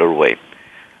bigger, broader way?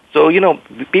 So,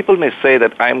 people may say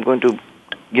that I'm going to,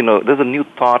 there's a new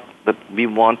thought that we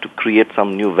want to create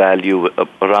some new value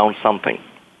around something.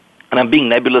 And I'm being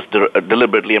nebulous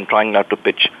deliberately. I'm trying not to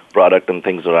pitch product and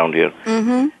things around here.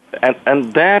 Mm-hmm.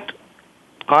 And that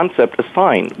concept is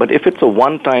fine, but if it's a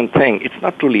one-time thing, it's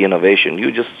not truly innovation.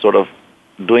 You're just sort of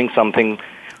doing something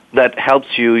that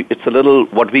helps you. It's a little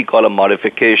what we call a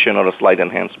modification or a slight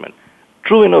enhancement.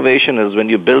 True innovation is when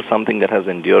you build something that has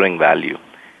enduring value.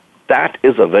 That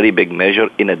is a very big measure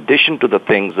in addition to the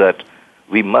things that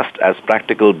we must, as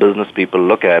practical business people,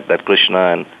 look at that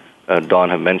Krishna and Dawn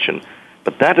have mentioned.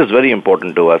 But that is very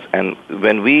important to us. And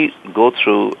when we go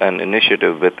through an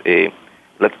initiative with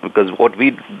because what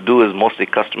we do is mostly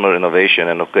customer innovation,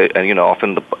 and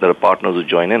often there are partners who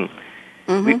join in.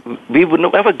 Mm-hmm. We would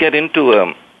never get into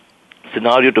a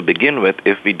scenario to begin with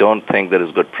if we don't think there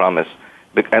is good promise.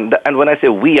 And when I say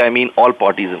we, I mean all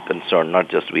parties concerned, not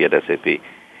just we at SAP.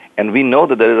 And we know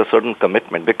that there is a certain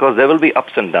commitment because there will be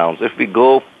ups and downs. If we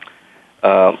go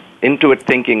into it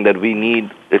thinking that we need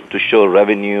it to show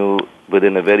revenue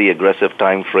within a very aggressive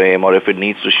time frame, or if it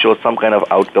needs to show some kind of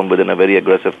outcome within a very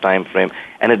aggressive time frame,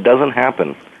 and it doesn't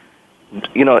happen,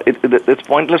 it's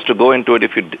pointless to go into it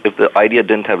if the idea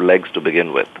didn't have legs to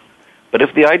begin with. But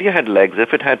if the idea had legs,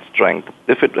 if it had strength,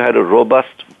 if it had a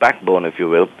robust backbone, if you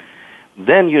will,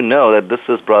 then you know that this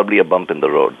is probably a bump in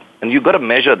the road. And you've got to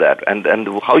measure that. And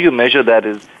how you measure that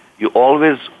is you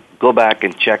always go back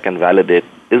and check and validate,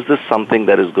 is this something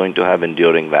that is going to have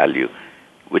enduring value?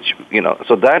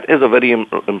 So that is a very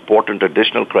important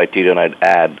additional criterion I'd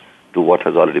add to what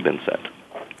has already been said.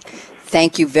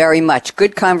 Thank you very much.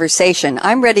 Good conversation.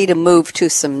 I'm ready to move to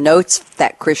some notes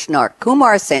that Krishna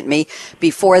Kumar sent me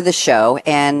before the show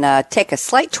and take a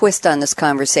slight twist on this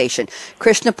conversation.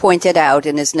 Krishna pointed out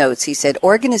in his notes, he said,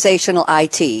 organizational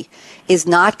IT is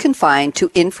not confined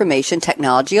to information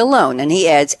technology alone. And he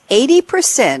adds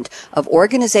 80% of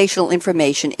organizational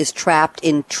information is trapped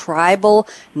in tribal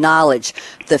knowledge.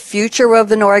 The future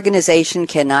of an organization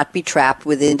cannot be trapped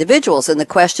with individuals. And the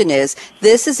question is,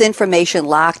 this is information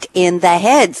locked in the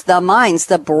heads, the minds,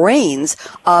 the brains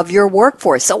of your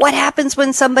workforce. So what happens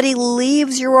when somebody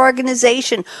leaves your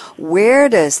organization? Where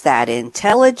does that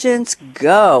intelligence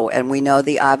go? And we know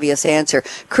the obvious answer.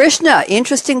 Krishna,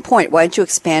 interesting point. Why don't you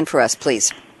expand for us,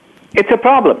 please? It's a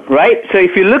problem, right? So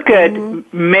if you look at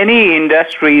many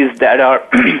industries that are,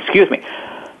 excuse me,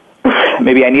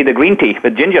 maybe I need a green tea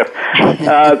with ginger.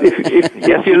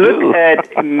 If you look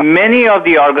at many of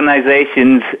the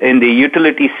organizations in the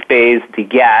utility space, the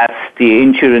gas, the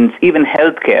insurance, even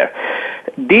healthcare,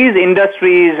 these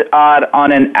industries are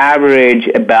on an average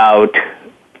about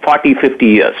 40, 50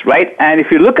 years, right? And if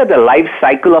you look at the life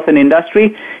cycle of an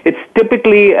industry, it's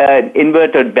typically an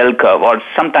inverted bell curve or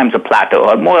sometimes a plateau,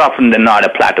 or more often than not a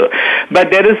plateau. But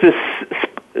there is this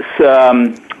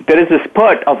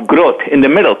spurt of growth in the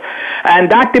middle.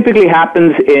 And that typically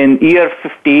happens in year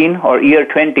 15 or year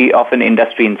 20 of an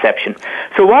industry inception.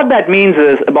 So what that means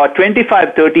is about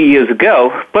 25, 30 years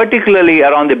ago, particularly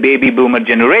around the baby boomer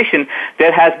generation,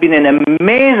 there has been an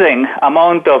amazing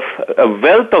amount of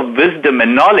wealth of wisdom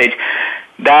and knowledge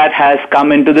that has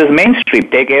come into this mainstream.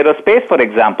 Take aerospace, for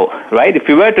example, right? If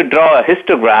you were to draw a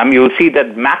histogram, you'll see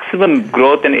that maximum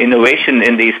growth and innovation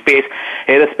in the space,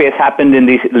 aerospace happened in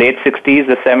the late 60s,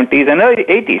 the 70s, and early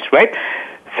 80s, right?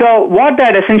 So what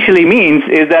that essentially means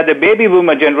is that the baby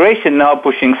boomer generation, now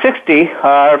pushing 60,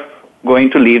 are going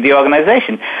to leave the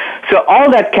organization. So all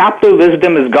that capital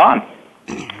wisdom is gone.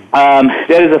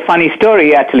 There is a funny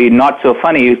story, actually not so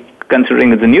funny,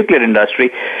 considering it's a nuclear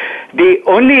industry. The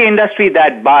only industry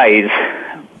that buys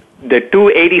the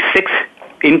 286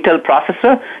 Intel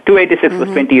processor, 286 was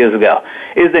 20 years ago,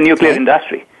 is the nuclear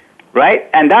industry, right?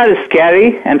 And that is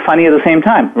scary and funny at the same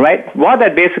time, right? What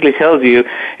that basically tells you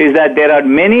is that there are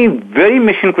many very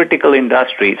mission-critical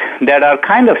industries that are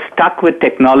kind of stuck with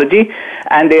technology,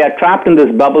 and they are trapped in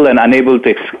this bubble and unable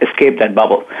to escape that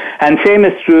bubble. And same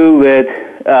is true with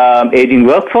aging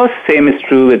workforce, same is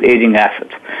true with aging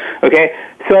assets, okay?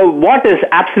 So what is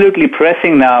absolutely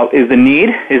pressing now is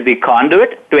the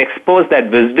conduit to expose that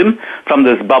wisdom from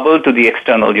this bubble to the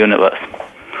external universe,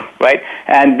 right?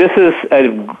 And this is a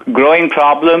growing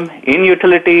problem in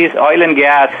utilities, oil and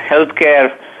gas,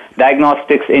 healthcare,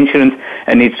 diagnostics, insurance,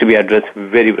 and needs to be addressed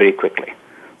very, very quickly.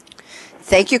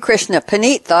 Thank you, Krishna.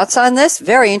 Puneet, thoughts on this?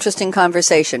 Very interesting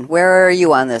conversation. Where are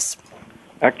you on this?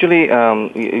 Actually,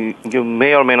 you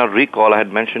may or may not recall, I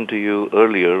had mentioned to you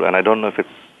earlier, and I don't know if it's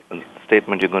a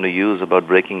statement you're going to use about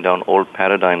breaking down old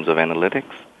paradigms of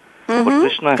analytics. What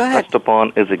Krishna has touched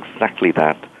upon is exactly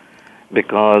that.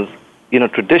 Because,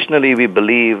 traditionally we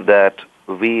believe that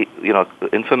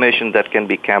information that can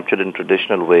be captured in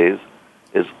traditional ways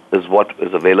is what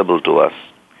is available to us.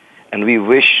 And we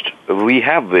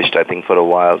have wished, I think, for a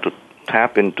while to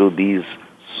tap into these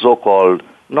so-called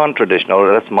non-traditional,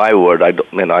 or that's my word, I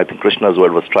think Krishna's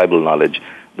word was tribal knowledge,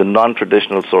 the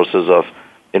non-traditional sources of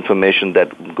information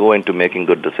that go into making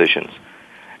good decisions.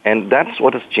 And that's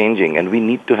what is changing, and we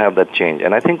need to have that change.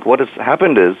 And I think what has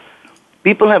happened is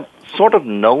people have sort of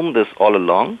known this all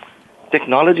along.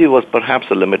 Technology was perhaps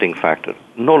a limiting factor,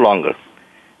 no longer,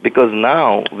 because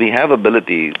now we have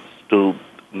abilities to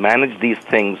manage these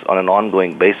things on an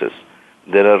ongoing basis.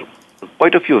 There are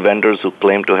quite a few vendors who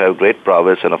claim to have great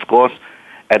prowess, and of course,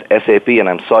 at SAP, and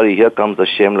I'm sorry, here comes the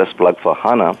shameless plug for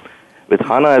HANA. With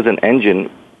HANA as an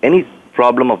engine, any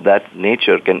problem of that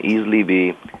nature can easily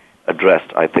be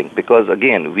addressed, I think, because,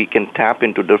 again, we can tap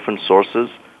into different sources,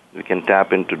 we can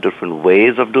tap into different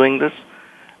ways of doing this,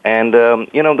 and, and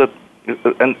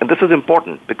this is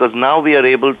important, because now we are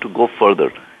able to go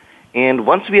further. And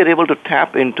once we are able to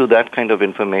tap into that kind of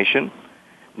information,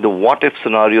 the what-if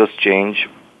scenarios change.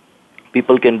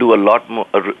 People can do a lot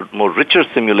more richer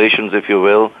simulations, if you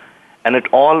will, and it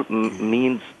all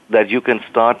means that you can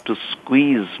start to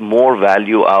squeeze more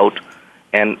value out,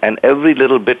 and every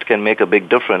little bit can make a big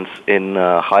difference in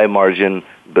high-margin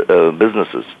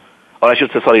businesses. Or I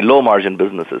should say, low-margin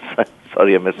businesses.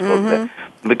 Sorry, I misspoke there.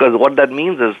 Because what that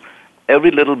means is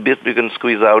every little bit you can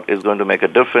squeeze out is going to make a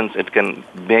difference. It can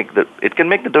make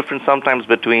the difference sometimes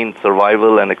between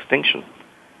survival and extinction.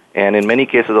 And in many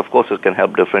cases, of course, it can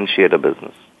help differentiate a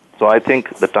business. So I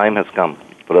think the time has come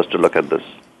for us to look at this.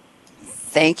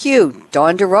 Thank you.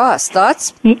 Dawn Duross,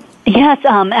 thoughts? Yes,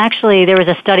 actually, there was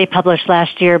a study published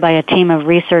last year by a team of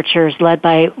researchers led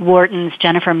by Wharton's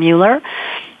Jennifer Mueller.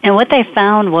 And what they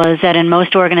found was that in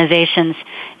most organizations,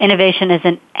 innovation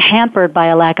isn't hampered by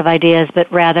a lack of ideas,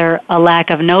 but rather a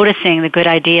lack of noticing the good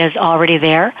ideas already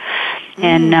there.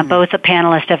 And both the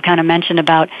panelists have kind of mentioned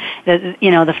about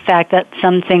the fact that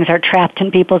some things are trapped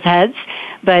in people's heads.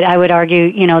 But I would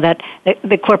argue, that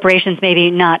the corporations may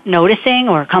be not noticing,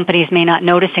 or companies may not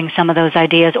noticing some of those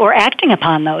ideas or acting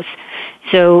upon those.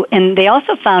 So, and they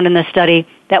also found in the study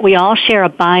that we all share a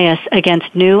bias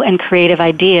against new and creative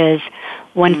ideas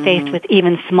when faced with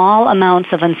even small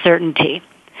amounts of uncertainty.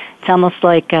 It's almost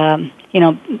like, the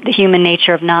human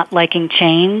nature of not liking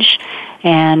change.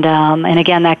 And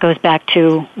again, that goes back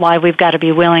to why we've got to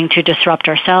be willing to disrupt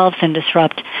ourselves and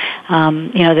disrupt,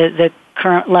 the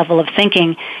current level of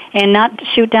thinking, and not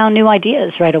shoot down new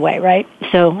ideas right away, right?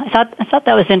 So I thought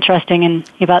that was interesting, and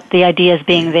about the ideas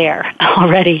being there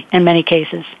already in many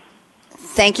cases.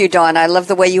 Thank you, Dawn. I love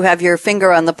the way you have your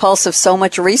finger on the pulse of so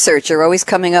much research. You're always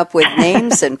coming up with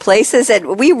names and places,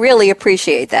 and we really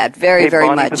appreciate that very, very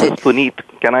Bonnie, much. This is Puneet.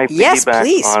 Can I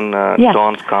piggyback on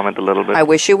Dawn's comment a little bit? I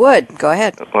wish you would. Go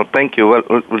ahead. Well, thank you.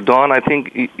 Well, Dawn, I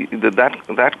think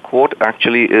that quote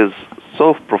actually is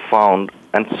so profound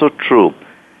and so true,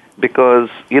 because,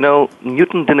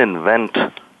 Newton didn't invent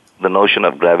the notion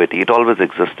of gravity. It always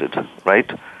existed,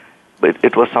 right? But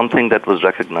it was something that was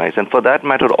recognized. And for that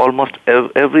matter, almost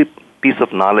every piece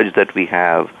of knowledge that we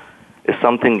have is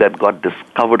something that got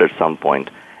discovered at some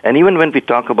point. And even when we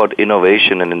talk about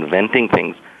innovation and inventing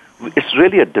things, it's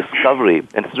really a discovery,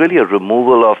 and it's really a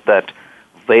removal of that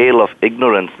veil of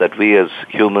ignorance that we as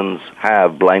humans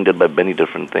have, blinded by many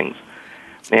different things.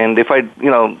 And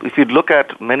if you look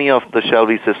at many of the, shall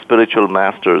we say, spiritual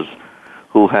masters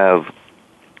who have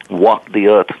walked the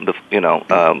earth,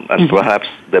 and perhaps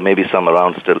there may be some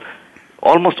around still,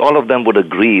 almost all of them would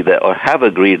agree that, or have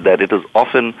agreed that it is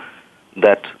often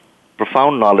that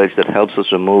profound knowledge that helps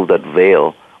us remove that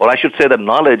veil. Or I should say that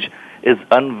knowledge is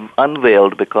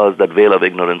unveiled because that veil of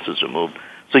ignorance is removed.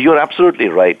 So you're absolutely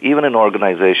right. Even in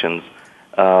organizations,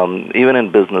 even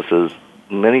in businesses,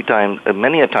 many a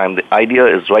time, the idea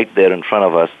is right there in front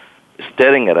of us,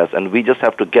 staring at us, and we just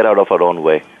have to get out of our own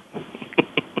way.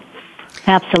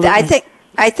 Absolutely.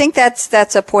 I think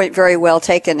that's a point very well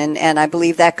taken, and I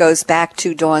believe that goes back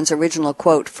to Dawn's original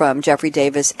quote from Jeffrey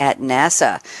Davis at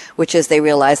NASA, which is they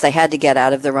realized they had to get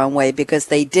out of their own way because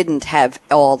they didn't have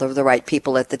all of the right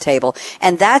people at the table.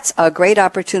 And that's a great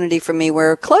opportunity for me.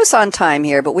 We're close on time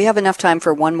here, but we have enough time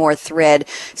for one more thread.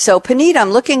 So, Puneet,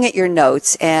 I'm looking at your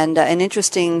notes, and an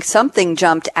interesting something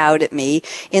jumped out at me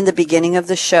in the beginning of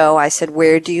the show. I said,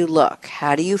 where do you look?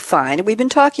 How do you find? And we've been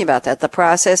talking about that, the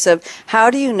process of how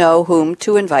do you know whom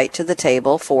to invite to the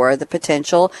table for the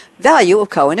potential value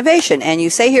of co-innovation. And you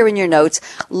say here in your notes,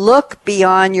 look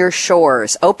beyond your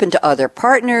shores, open to other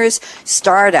partners,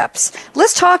 startups.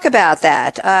 Let's talk about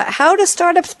that. How do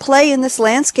startups play in this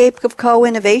landscape of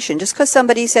co-innovation? Just because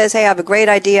somebody says, hey, I have a great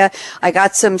idea, I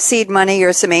got some seed money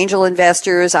or some angel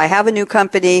investors, I have a new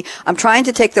company, I'm trying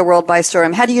to take the world by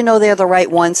storm, how do you know they're the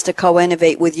right ones to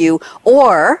co-innovate with you?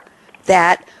 Or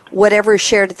that whatever is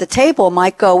shared at the table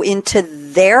might go into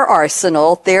their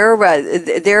arsenal, their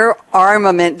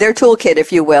armament, their toolkit,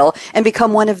 if you will, and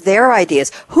become one of their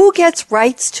ideas. Who gets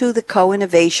rights to the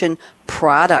co-innovation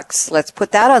products? Let's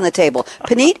put that on the table.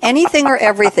 Puneet, anything or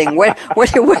everything?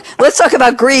 Let's talk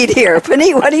about greed here.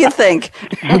 Puneet, what do you think?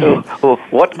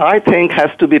 What I think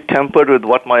has to be tempered with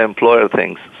what my employer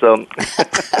thinks. So,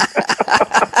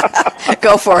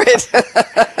 go for it.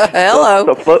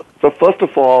 Hello. So first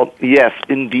of all, yes,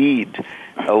 indeed,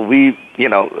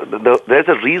 there's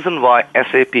a reason why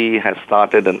SAP has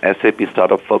started an SAP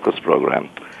Startup Focus Program.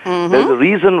 Mm-hmm. There's a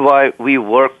reason why we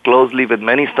work closely with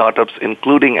many startups,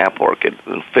 including AppOrchid,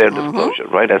 in fair disclosure,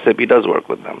 right? SAP does work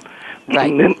with them.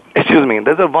 Right.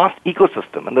 There's a vast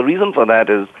ecosystem, and the reason for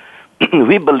that is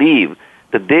we believe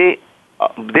that they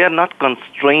are not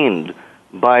constrained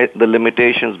by the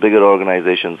limitations bigger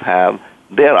organizations have.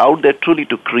 They are out there truly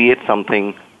to create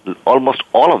something, almost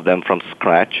all of them from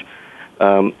scratch.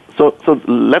 So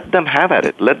let them have at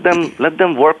it. Let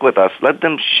them work with us. Let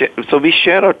them so we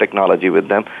share our technology with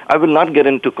them. I will not get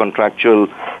into contractual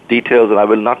details, and I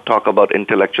will not talk about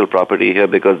intellectual property here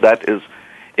because that is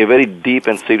a very deep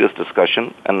and serious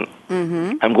discussion, and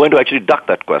I'm going to actually duck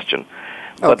that question.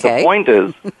 But the point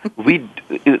is,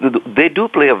 they do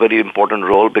play a very important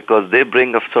role because they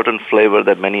bring a certain flavor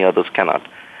that many others cannot.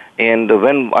 And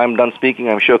when I'm done speaking,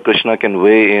 I'm sure Krishna can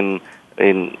weigh in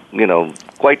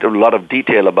quite a lot of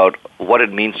detail about what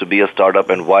it means to be a startup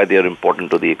and why they are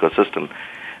important to the ecosystem.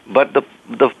 But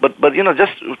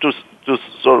just to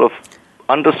sort of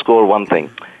underscore one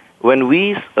thing, when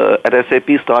we at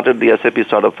SAP started the SAP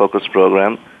Startup Focus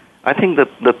Program, I think that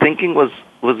the thinking was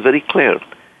very clear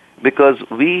because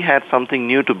we had something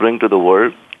new to bring to the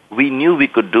world. We knew we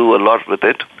could do a lot with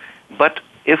it, but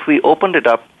if we opened it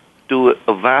up to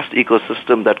a vast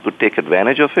ecosystem that could take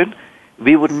advantage of it,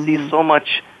 we would see so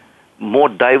much more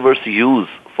diverse use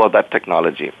for that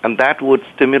technology. And that would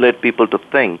stimulate people to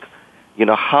think,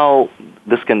 how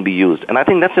this can be used. And I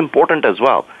think that's important as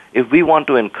well. If we want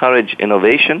to encourage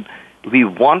innovation, we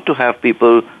want to have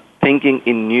people thinking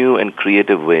in new and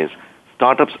creative ways.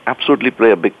 Startups absolutely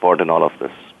play a big part in all of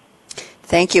this.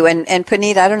 Thank you. And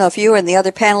Puneet, I don't know if you and the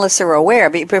other panelists are aware,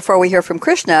 before we hear from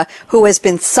Krishna, who has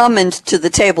been summoned to the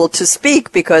table to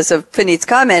speak because of Puneet's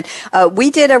comment, we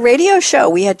did a radio show.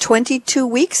 We had 22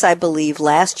 weeks, I believe,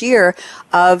 last year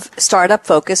of startup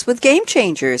focus with Game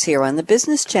Changers here on the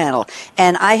Business Channel.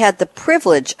 And I had the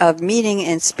privilege of meeting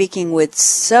and speaking with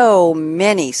so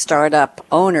many startup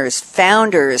owners,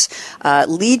 founders,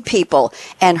 lead people,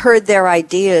 and heard their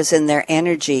ideas and their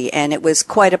energy. And it was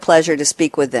quite a pleasure to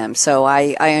speak with them. So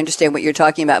I understand what you're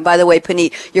talking about. By the way,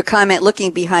 Puneet, your comment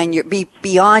looking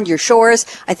beyond your shores,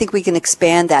 I think we can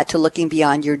expand that to looking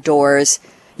beyond your doors,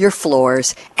 your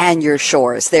floors, and your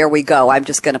shores. There we go. I'm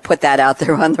just going to put that out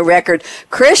there on the record.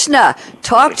 Krishna,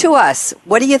 talk to us.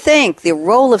 What do you think? The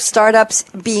role of startups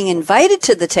being invited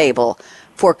to the table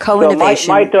for co-innovation.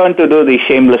 So my turn to do the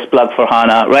shameless plug for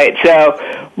HANA, right? So,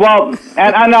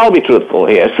 and I'll be truthful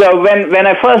here. So when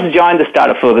I first joined the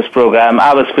Startup Focus program,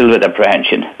 I was filled with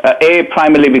apprehension.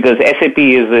 Primarily because SAP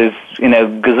is this,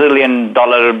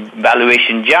 gazillion-dollar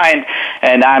valuation giant,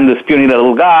 and I'm this puny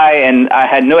little guy, and I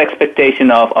had no expectation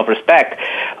of respect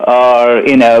or,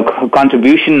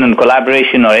 contribution and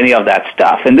collaboration or any of that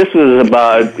stuff. And this was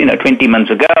about, 20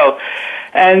 months ago.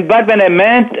 But when I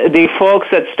met the folks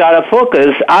at Startup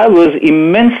Focus, I was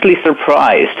immensely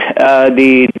surprised.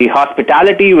 The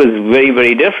hospitality was very,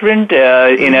 very different.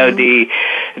 The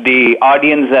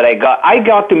audience that I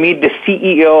got to meet the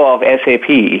CEO of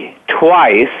SAP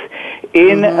twice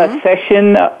in a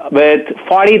session with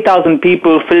 40,000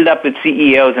 people filled up with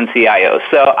CEOs and CIOs.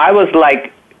 So I was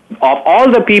like, of all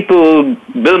the people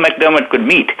Bill McDermott could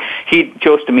meet, he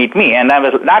chose to meet me, and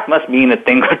that must mean a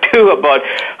thing or two about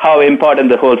how important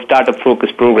the whole Startup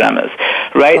Focus program is,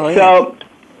 right? Oh,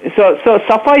 yeah. So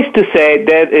suffice to say,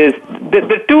 there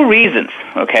are two reasons,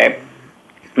 okay,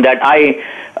 that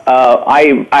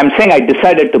I'm saying I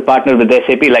decided to partner with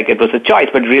SAP like it was a choice,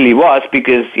 but really was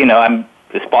because I'm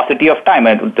this paucity of time,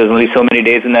 and there's only so many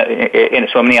days in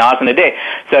so many hours in a day,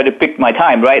 so I had to pick my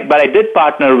time, right? But I did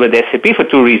partner with SAP for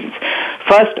two reasons.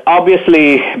 First,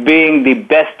 obviously, being the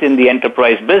best in the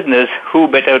enterprise business, who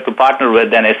better to partner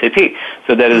with than SAP?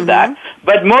 So there is that.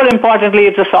 But more importantly,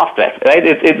 it's a software, right?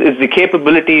 It's the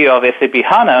capability of SAP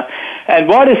HANA, and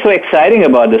what is so exciting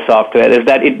about the software is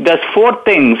that it does four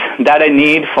things that I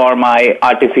need for my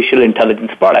artificial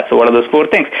intelligence product. So what are those four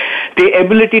things? The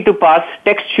ability to parse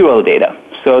textual data.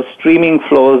 So streaming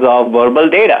flows of verbal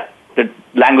data, the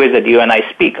language that you and I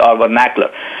speak, or vernacular.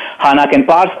 HANA can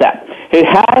parse that. It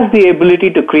has the ability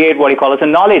to create what you call as a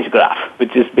knowledge graph,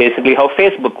 which is basically how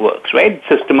Facebook works, right?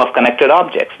 System of connected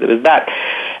objects. There is that.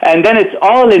 And then it's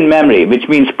all in memory, which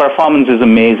means performance is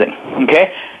amazing,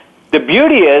 okay? The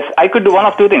beauty is I could do one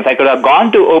of two things. I could have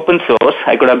gone to open source.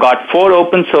 I could have got 4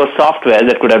 open source software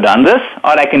that could have done this,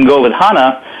 or I can go with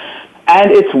HANA.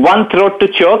 And it's one throat to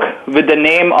choke with the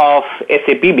name of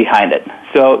SAP behind it.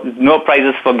 So no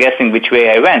prizes for guessing which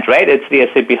way I went, right? It's the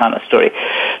SAP HANA story.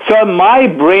 So my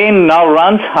brain now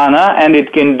runs HANA, and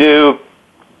it can do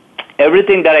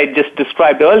everything that I just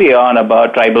described earlier on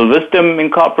about tribal wisdom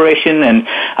incorporation and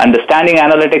understanding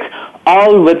analytics,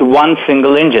 all with one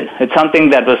single engine. It's something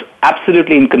that was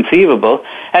absolutely inconceivable,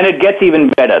 and it gets even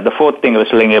better. The fourth thing I was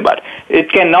telling you about.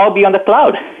 It can now be on the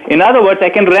cloud. In other words, I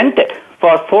can rent it.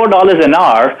 For $4 an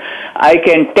hour, I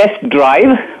can test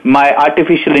drive my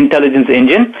artificial intelligence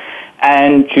engine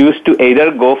and choose to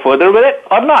either go further with it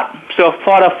or not. So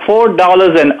for a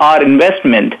 $4 an hour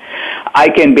investment, I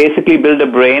can basically build a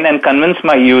brain and convince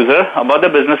my user about the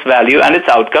business value and its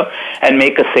outcome and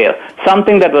make a sale.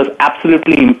 Something that was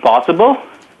absolutely impossible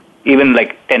even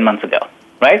like 10 months ago,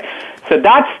 right? So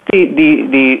that's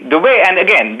the way, and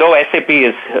again, though SAP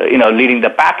is leading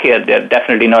the pack here, they're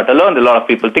definitely not alone. There are a lot of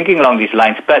people thinking along these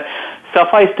lines. But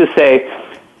suffice to say,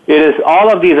 it is all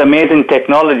of these amazing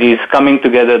technologies coming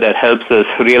together that helps us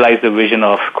realize the vision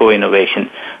of co-innovation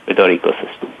with our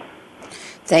ecosystem.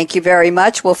 Thank you very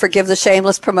much. We'll forgive the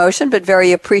shameless promotion, but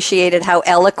very appreciated how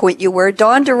eloquent you were.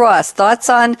 Dawn Duross, thoughts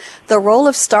on the role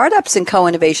of startups in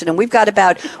co-innovation? And we've got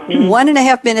about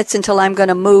 1.5 minutes until I'm going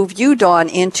to move you, Dawn,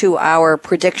 into our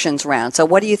predictions round. So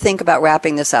what do you think about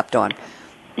wrapping this up, Dawn?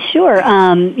 Sure.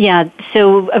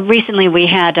 So recently we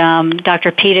had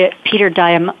Dr. Peter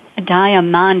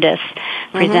Diamandis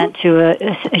present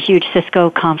to a huge Cisco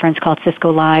conference called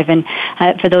Cisco Live. And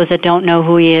for those that don't know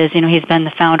who he is, he's been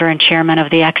the founder and chairman of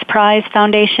the X Prize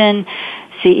Foundation,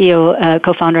 CEO,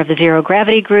 co-founder of the Zero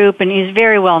Gravity Group, and he's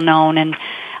very well known and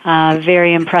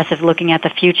very impressive looking at the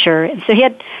future. So he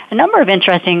had a number of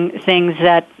interesting things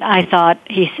that I thought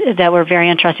that were very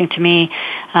interesting to me.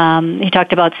 He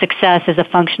talked about success as a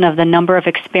function of the number of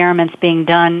experiments being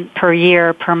done per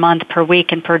year, per month, per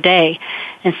week, and per day.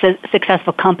 And so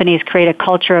successful companies create a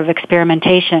culture of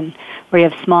experimentation where you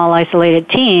have small, isolated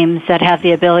teams that have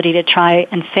the ability to try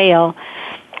and fail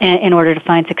in order to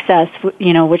find success,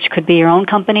 which could be your own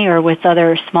company or with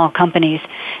other small companies.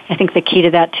 I think the key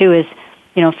to that, too, is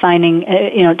finding,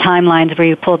 timelines where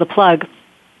you pull the plug.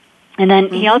 And then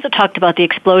he also talked about the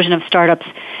explosion of startups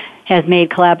has made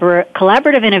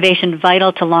collaborative innovation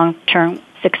vital to long-term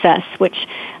success, which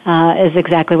is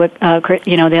exactly what,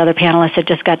 the other panelists had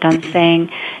just got done saying.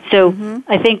 So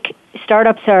I think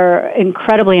startups are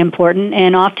incredibly important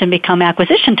and often become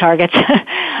acquisition targets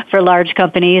for large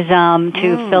companies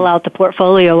to fill out the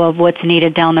portfolio of what's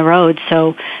needed down the road.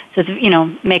 So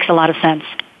makes a lot of sense.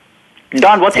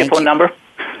 Don, what's your phone number?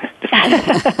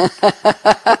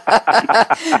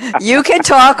 You can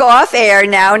talk off air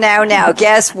now.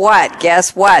 Guess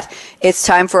what? It's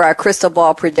time for our crystal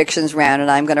ball predictions round,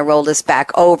 and I'm going to roll this back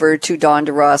over to Dawn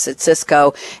Duross at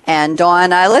Cisco. And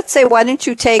Dawn, let's say, why don't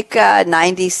you take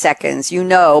 90 seconds? You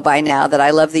know by now that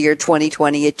I love the year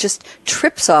 2020. It just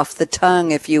trips off the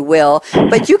tongue, if you will.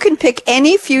 But you can pick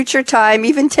any future time,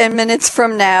 even 10 minutes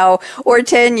from now, or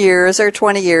 10 years, or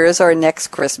 20 years, or next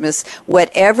Christmas,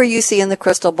 whatever you see in the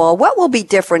crystal ball. What will be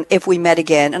different if we met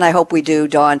again, and I hope we do,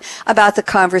 Dawn, about the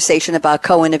conversation about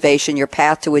co-innovation, your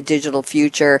path to a digital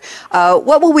future?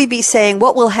 What will we be saying?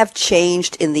 What will have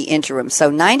changed in the interim? So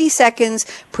 90 seconds,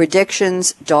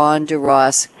 predictions, Dawn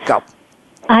Duross, go.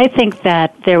 I think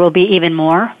that there will be even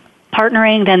more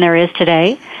partnering than there is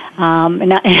today.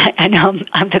 And I know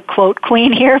I'm the quote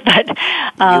queen here, but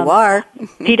you are.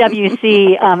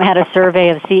 PwC had a survey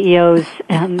of CEOs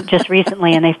just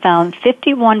recently, and they found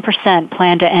 51%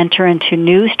 plan to enter into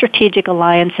new strategic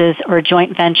alliances or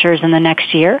joint ventures in the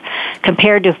next year,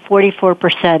 compared to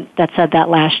 44% that said that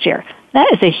last year.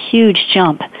 That is a huge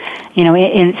jump,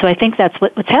 and so I think that's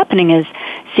what's happening is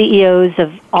CEOs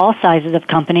of all sizes of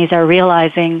companies are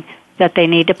realizing that they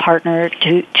need to partner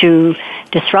to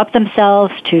disrupt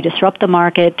themselves, to disrupt the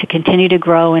market, to continue to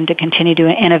grow and to continue to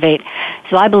innovate.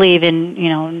 So I believe in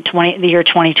the year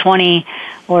 2020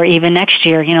 or even next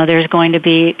year, there's going to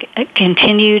be a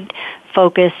continued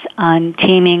focus on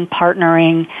teaming,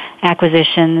 partnering,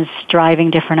 acquisitions,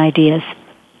 driving different ideas.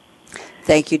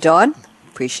 Thank you, Dawn.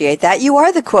 Appreciate that. You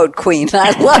are the quote queen.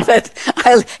 I love it.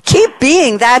 I keep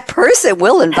being that person.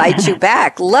 We'll invite you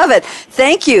back. Love it.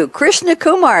 Thank you. Krishna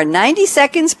Kumar, 90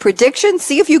 seconds prediction.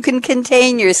 See if you can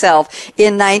contain yourself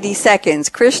in 90 seconds.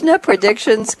 Krishna,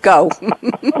 predictions, go.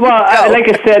 Well, like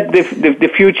I said, the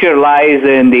future lies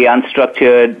in the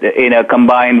unstructured,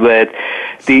 combined with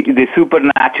the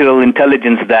supernatural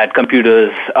intelligence that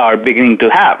computers are beginning to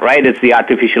have, right? It's the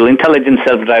artificial intelligence,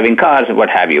 self-driving cars, and what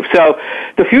have you. So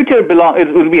the future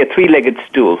it will be a three-legged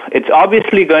stool. It's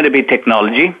obviously going to be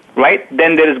technology, right?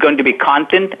 Then there is going to be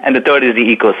content, and the third is the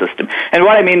ecosystem. And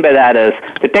what I mean by that is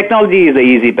the technology is the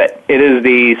easy bet. It is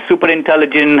the super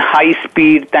intelligent, high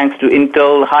speed thanks to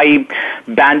Intel, high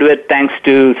bandwidth thanks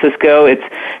to Cisco.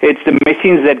 It's the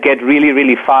machines that get really,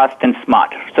 really fast and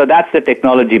smart. So that's the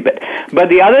technology bit. But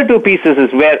the other two pieces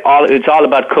is where it's all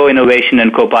about co-innovation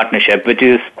and co-partnership, which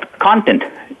is content.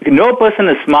 No person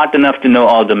is smart enough to know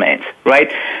all domains,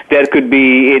 right? There could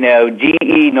be,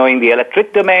 GE knowing the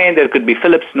electric domain. There could be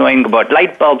Philips knowing about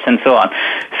light bulbs and so on.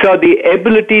 So the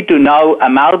ability to now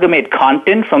amalgamate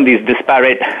content from these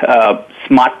disparate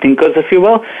smart thinkers, if you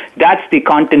will, that's the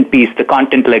content piece, the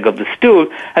content leg of the stool.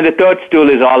 And the third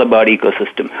stool is all about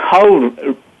ecosystem. How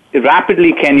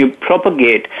rapidly can you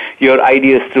propagate your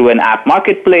ideas through an app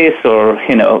marketplace or,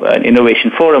 an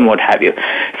innovation forum, what have you.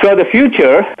 So the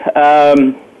future,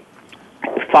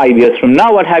 5 years from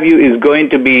now, what have you, is going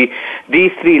to be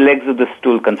these three legs of the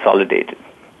stool consolidated.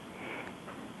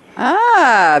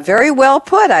 Very well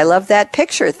put. I love that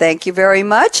picture. Thank you very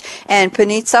much. And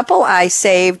Puneet Suppal, I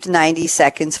saved 90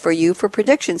 seconds for you for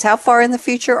predictions. How far in the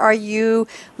future are you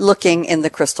looking in the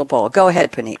crystal ball? Go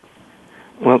ahead, Puneet.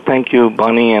 Well, thank you,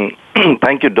 Bonnie, and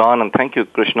thank you, Dawn, and thank you,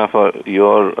 Krishna, for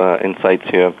your insights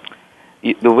here.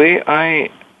 The way I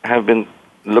have been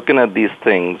looking at these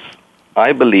things,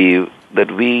 I believe that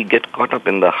we get caught up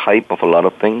in the hype of a lot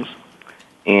of things,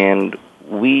 and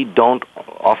we don't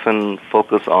often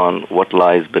focus on what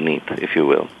lies beneath, if you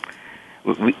will.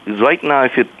 Right now,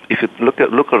 if you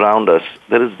look around us,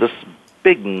 there is this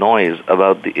big noise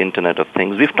about the Internet of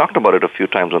Things. We've talked about it a few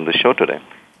times on the show today.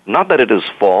 Not that it is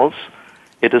false.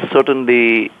 It is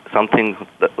certainly something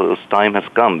that time has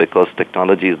come because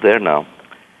technology is there now.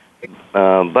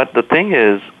 But the thing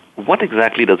is, what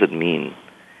exactly does it mean?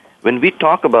 When we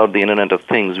talk about the Internet of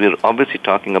Things, we're obviously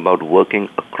talking about working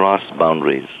across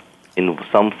boundaries in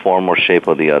some form or shape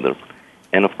or the other.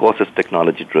 And of course, it's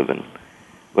technology-driven.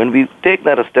 When we take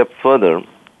that a step further,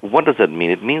 what does that mean?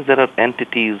 It means there are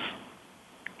entities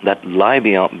that lie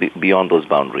beyond those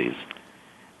boundaries.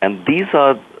 And these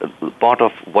are part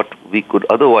of what we could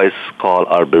otherwise call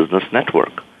our business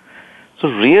network. So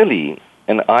really,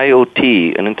 an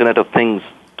IoT, an Internet of Things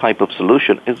type of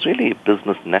solution, is really a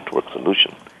business network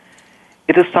solution.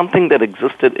 It is something that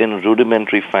existed in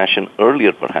rudimentary fashion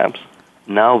earlier, perhaps.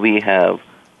 Now we have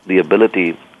the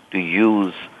ability to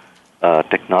use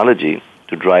technology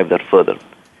to drive that further.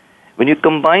 When you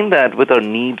combine that with our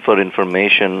need for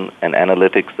information and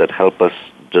analytics that help us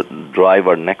drive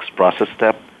our next process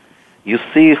step, you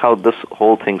see how this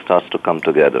whole thing starts to come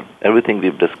together. Everything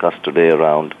we've discussed today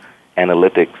around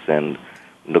analytics and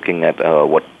looking at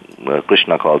what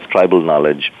Krishna calls tribal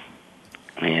knowledge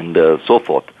and so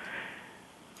forth.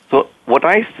 So what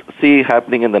I see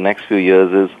happening in the next few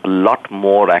years is a lot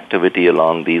more activity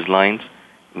along these lines.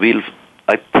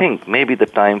 I think maybe the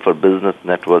time for business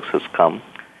networks has come,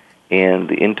 and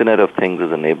the Internet of Things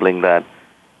is enabling that.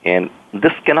 And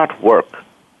this cannot work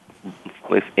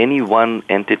if any one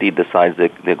entity decides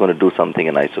they're going to do something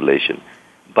in isolation.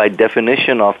 By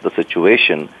definition of the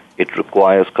situation, it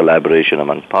requires collaboration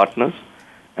among partners.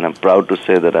 And I'm proud to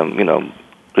say that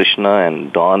Krishna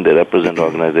and Don, they represent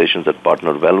organizations that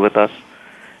partner well with us.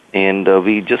 And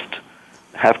we just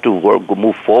have to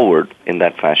move forward in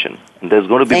that fashion. And there's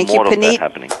going to be more of that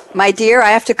happening. My dear,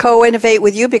 I have to co-innovate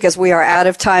with you because we are out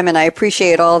of time, and I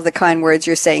appreciate all of the kind words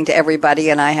you're saying to everybody,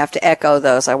 and I have to echo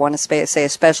those. I want to say a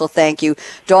special thank you.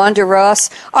 Dawn Duross,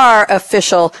 our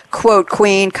official quote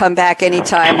queen. Come back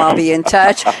anytime. I'll be in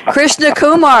touch. Krishna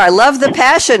Kumar, love the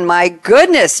passion. My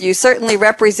goodness, you certainly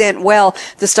represent well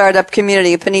the startup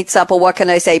community. Puneet Suppal, what can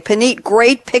I say? Puneet,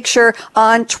 great picture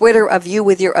on Twitter of you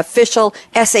with your official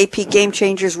SAP Game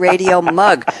Changers Radio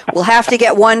mug. We'll have to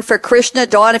get one for Krishna.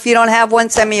 Dawn, if you don't have one,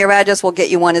 send me your address. We'll get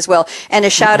you one as well. And a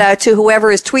shout out to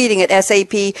whoever is tweeting at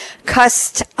SAP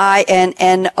Cust,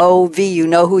 INNOV. You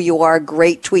know who you are.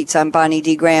 Great tweets. I'm Bonnie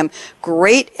D. Graham.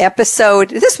 Great episode.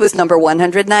 This was number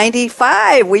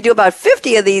 195. We do about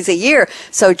 50 of these a year.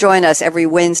 So join us every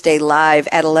Wednesday live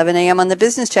at 11 a.m. on the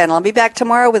Business Channel. I'll be back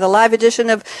tomorrow with a live edition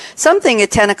of something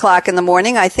at 10 o'clock in the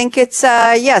morning. I think it's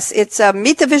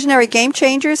Meet the Visionary Game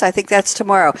Changers. I think that's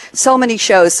tomorrow. So many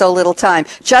shows, so little time.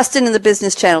 Justin and the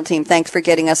Business Channel team, thanks for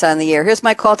getting us on the air. Here's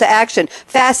my call to action.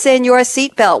 Fasten your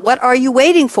seatbelt. What are you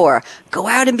waiting for? Go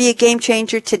out and be a game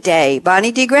changer today.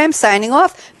 Bonnie D. Graham signing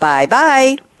off.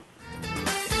 Bye-bye.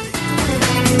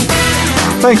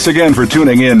 Thanks again for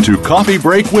tuning in to Coffee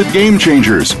Break with Game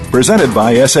Changers, presented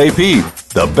by SAP.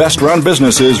 The best-run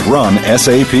businesses run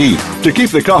SAP. To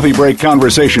keep the Coffee Break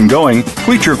conversation going,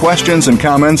 tweet your questions and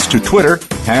comments to Twitter,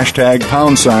 #SAP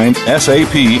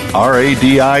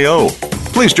RADIO.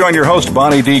 Please join your host,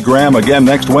 Bonnie D. Graham, again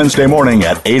next Wednesday morning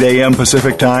at 8 a.m.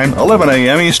 Pacific Time, 11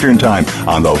 a.m. Eastern Time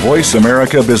on the Voice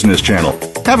America Business Channel.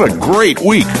 Have a great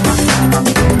week.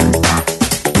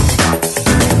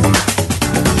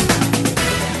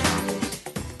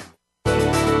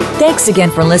 Thanks again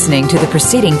for listening to the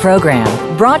preceding program,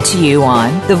 brought to you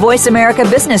on the Voice America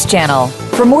Business Channel.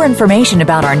 For more information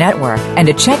about our network and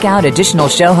to check out additional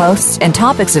show hosts and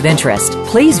topics of interest,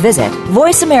 please visit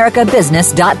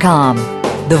voiceamericabusiness.com.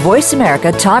 The Voice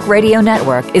America Talk Radio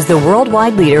Network is the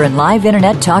worldwide leader in live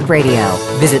Internet talk radio.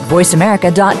 Visit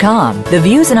voiceamerica.com. The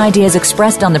views and ideas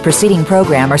expressed on the preceding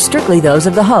program are strictly those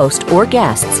of the host or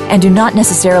guests and do not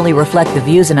necessarily reflect the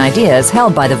views and ideas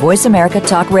held by the Voice America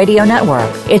Talk Radio Network,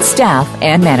 its staff,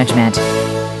 and management.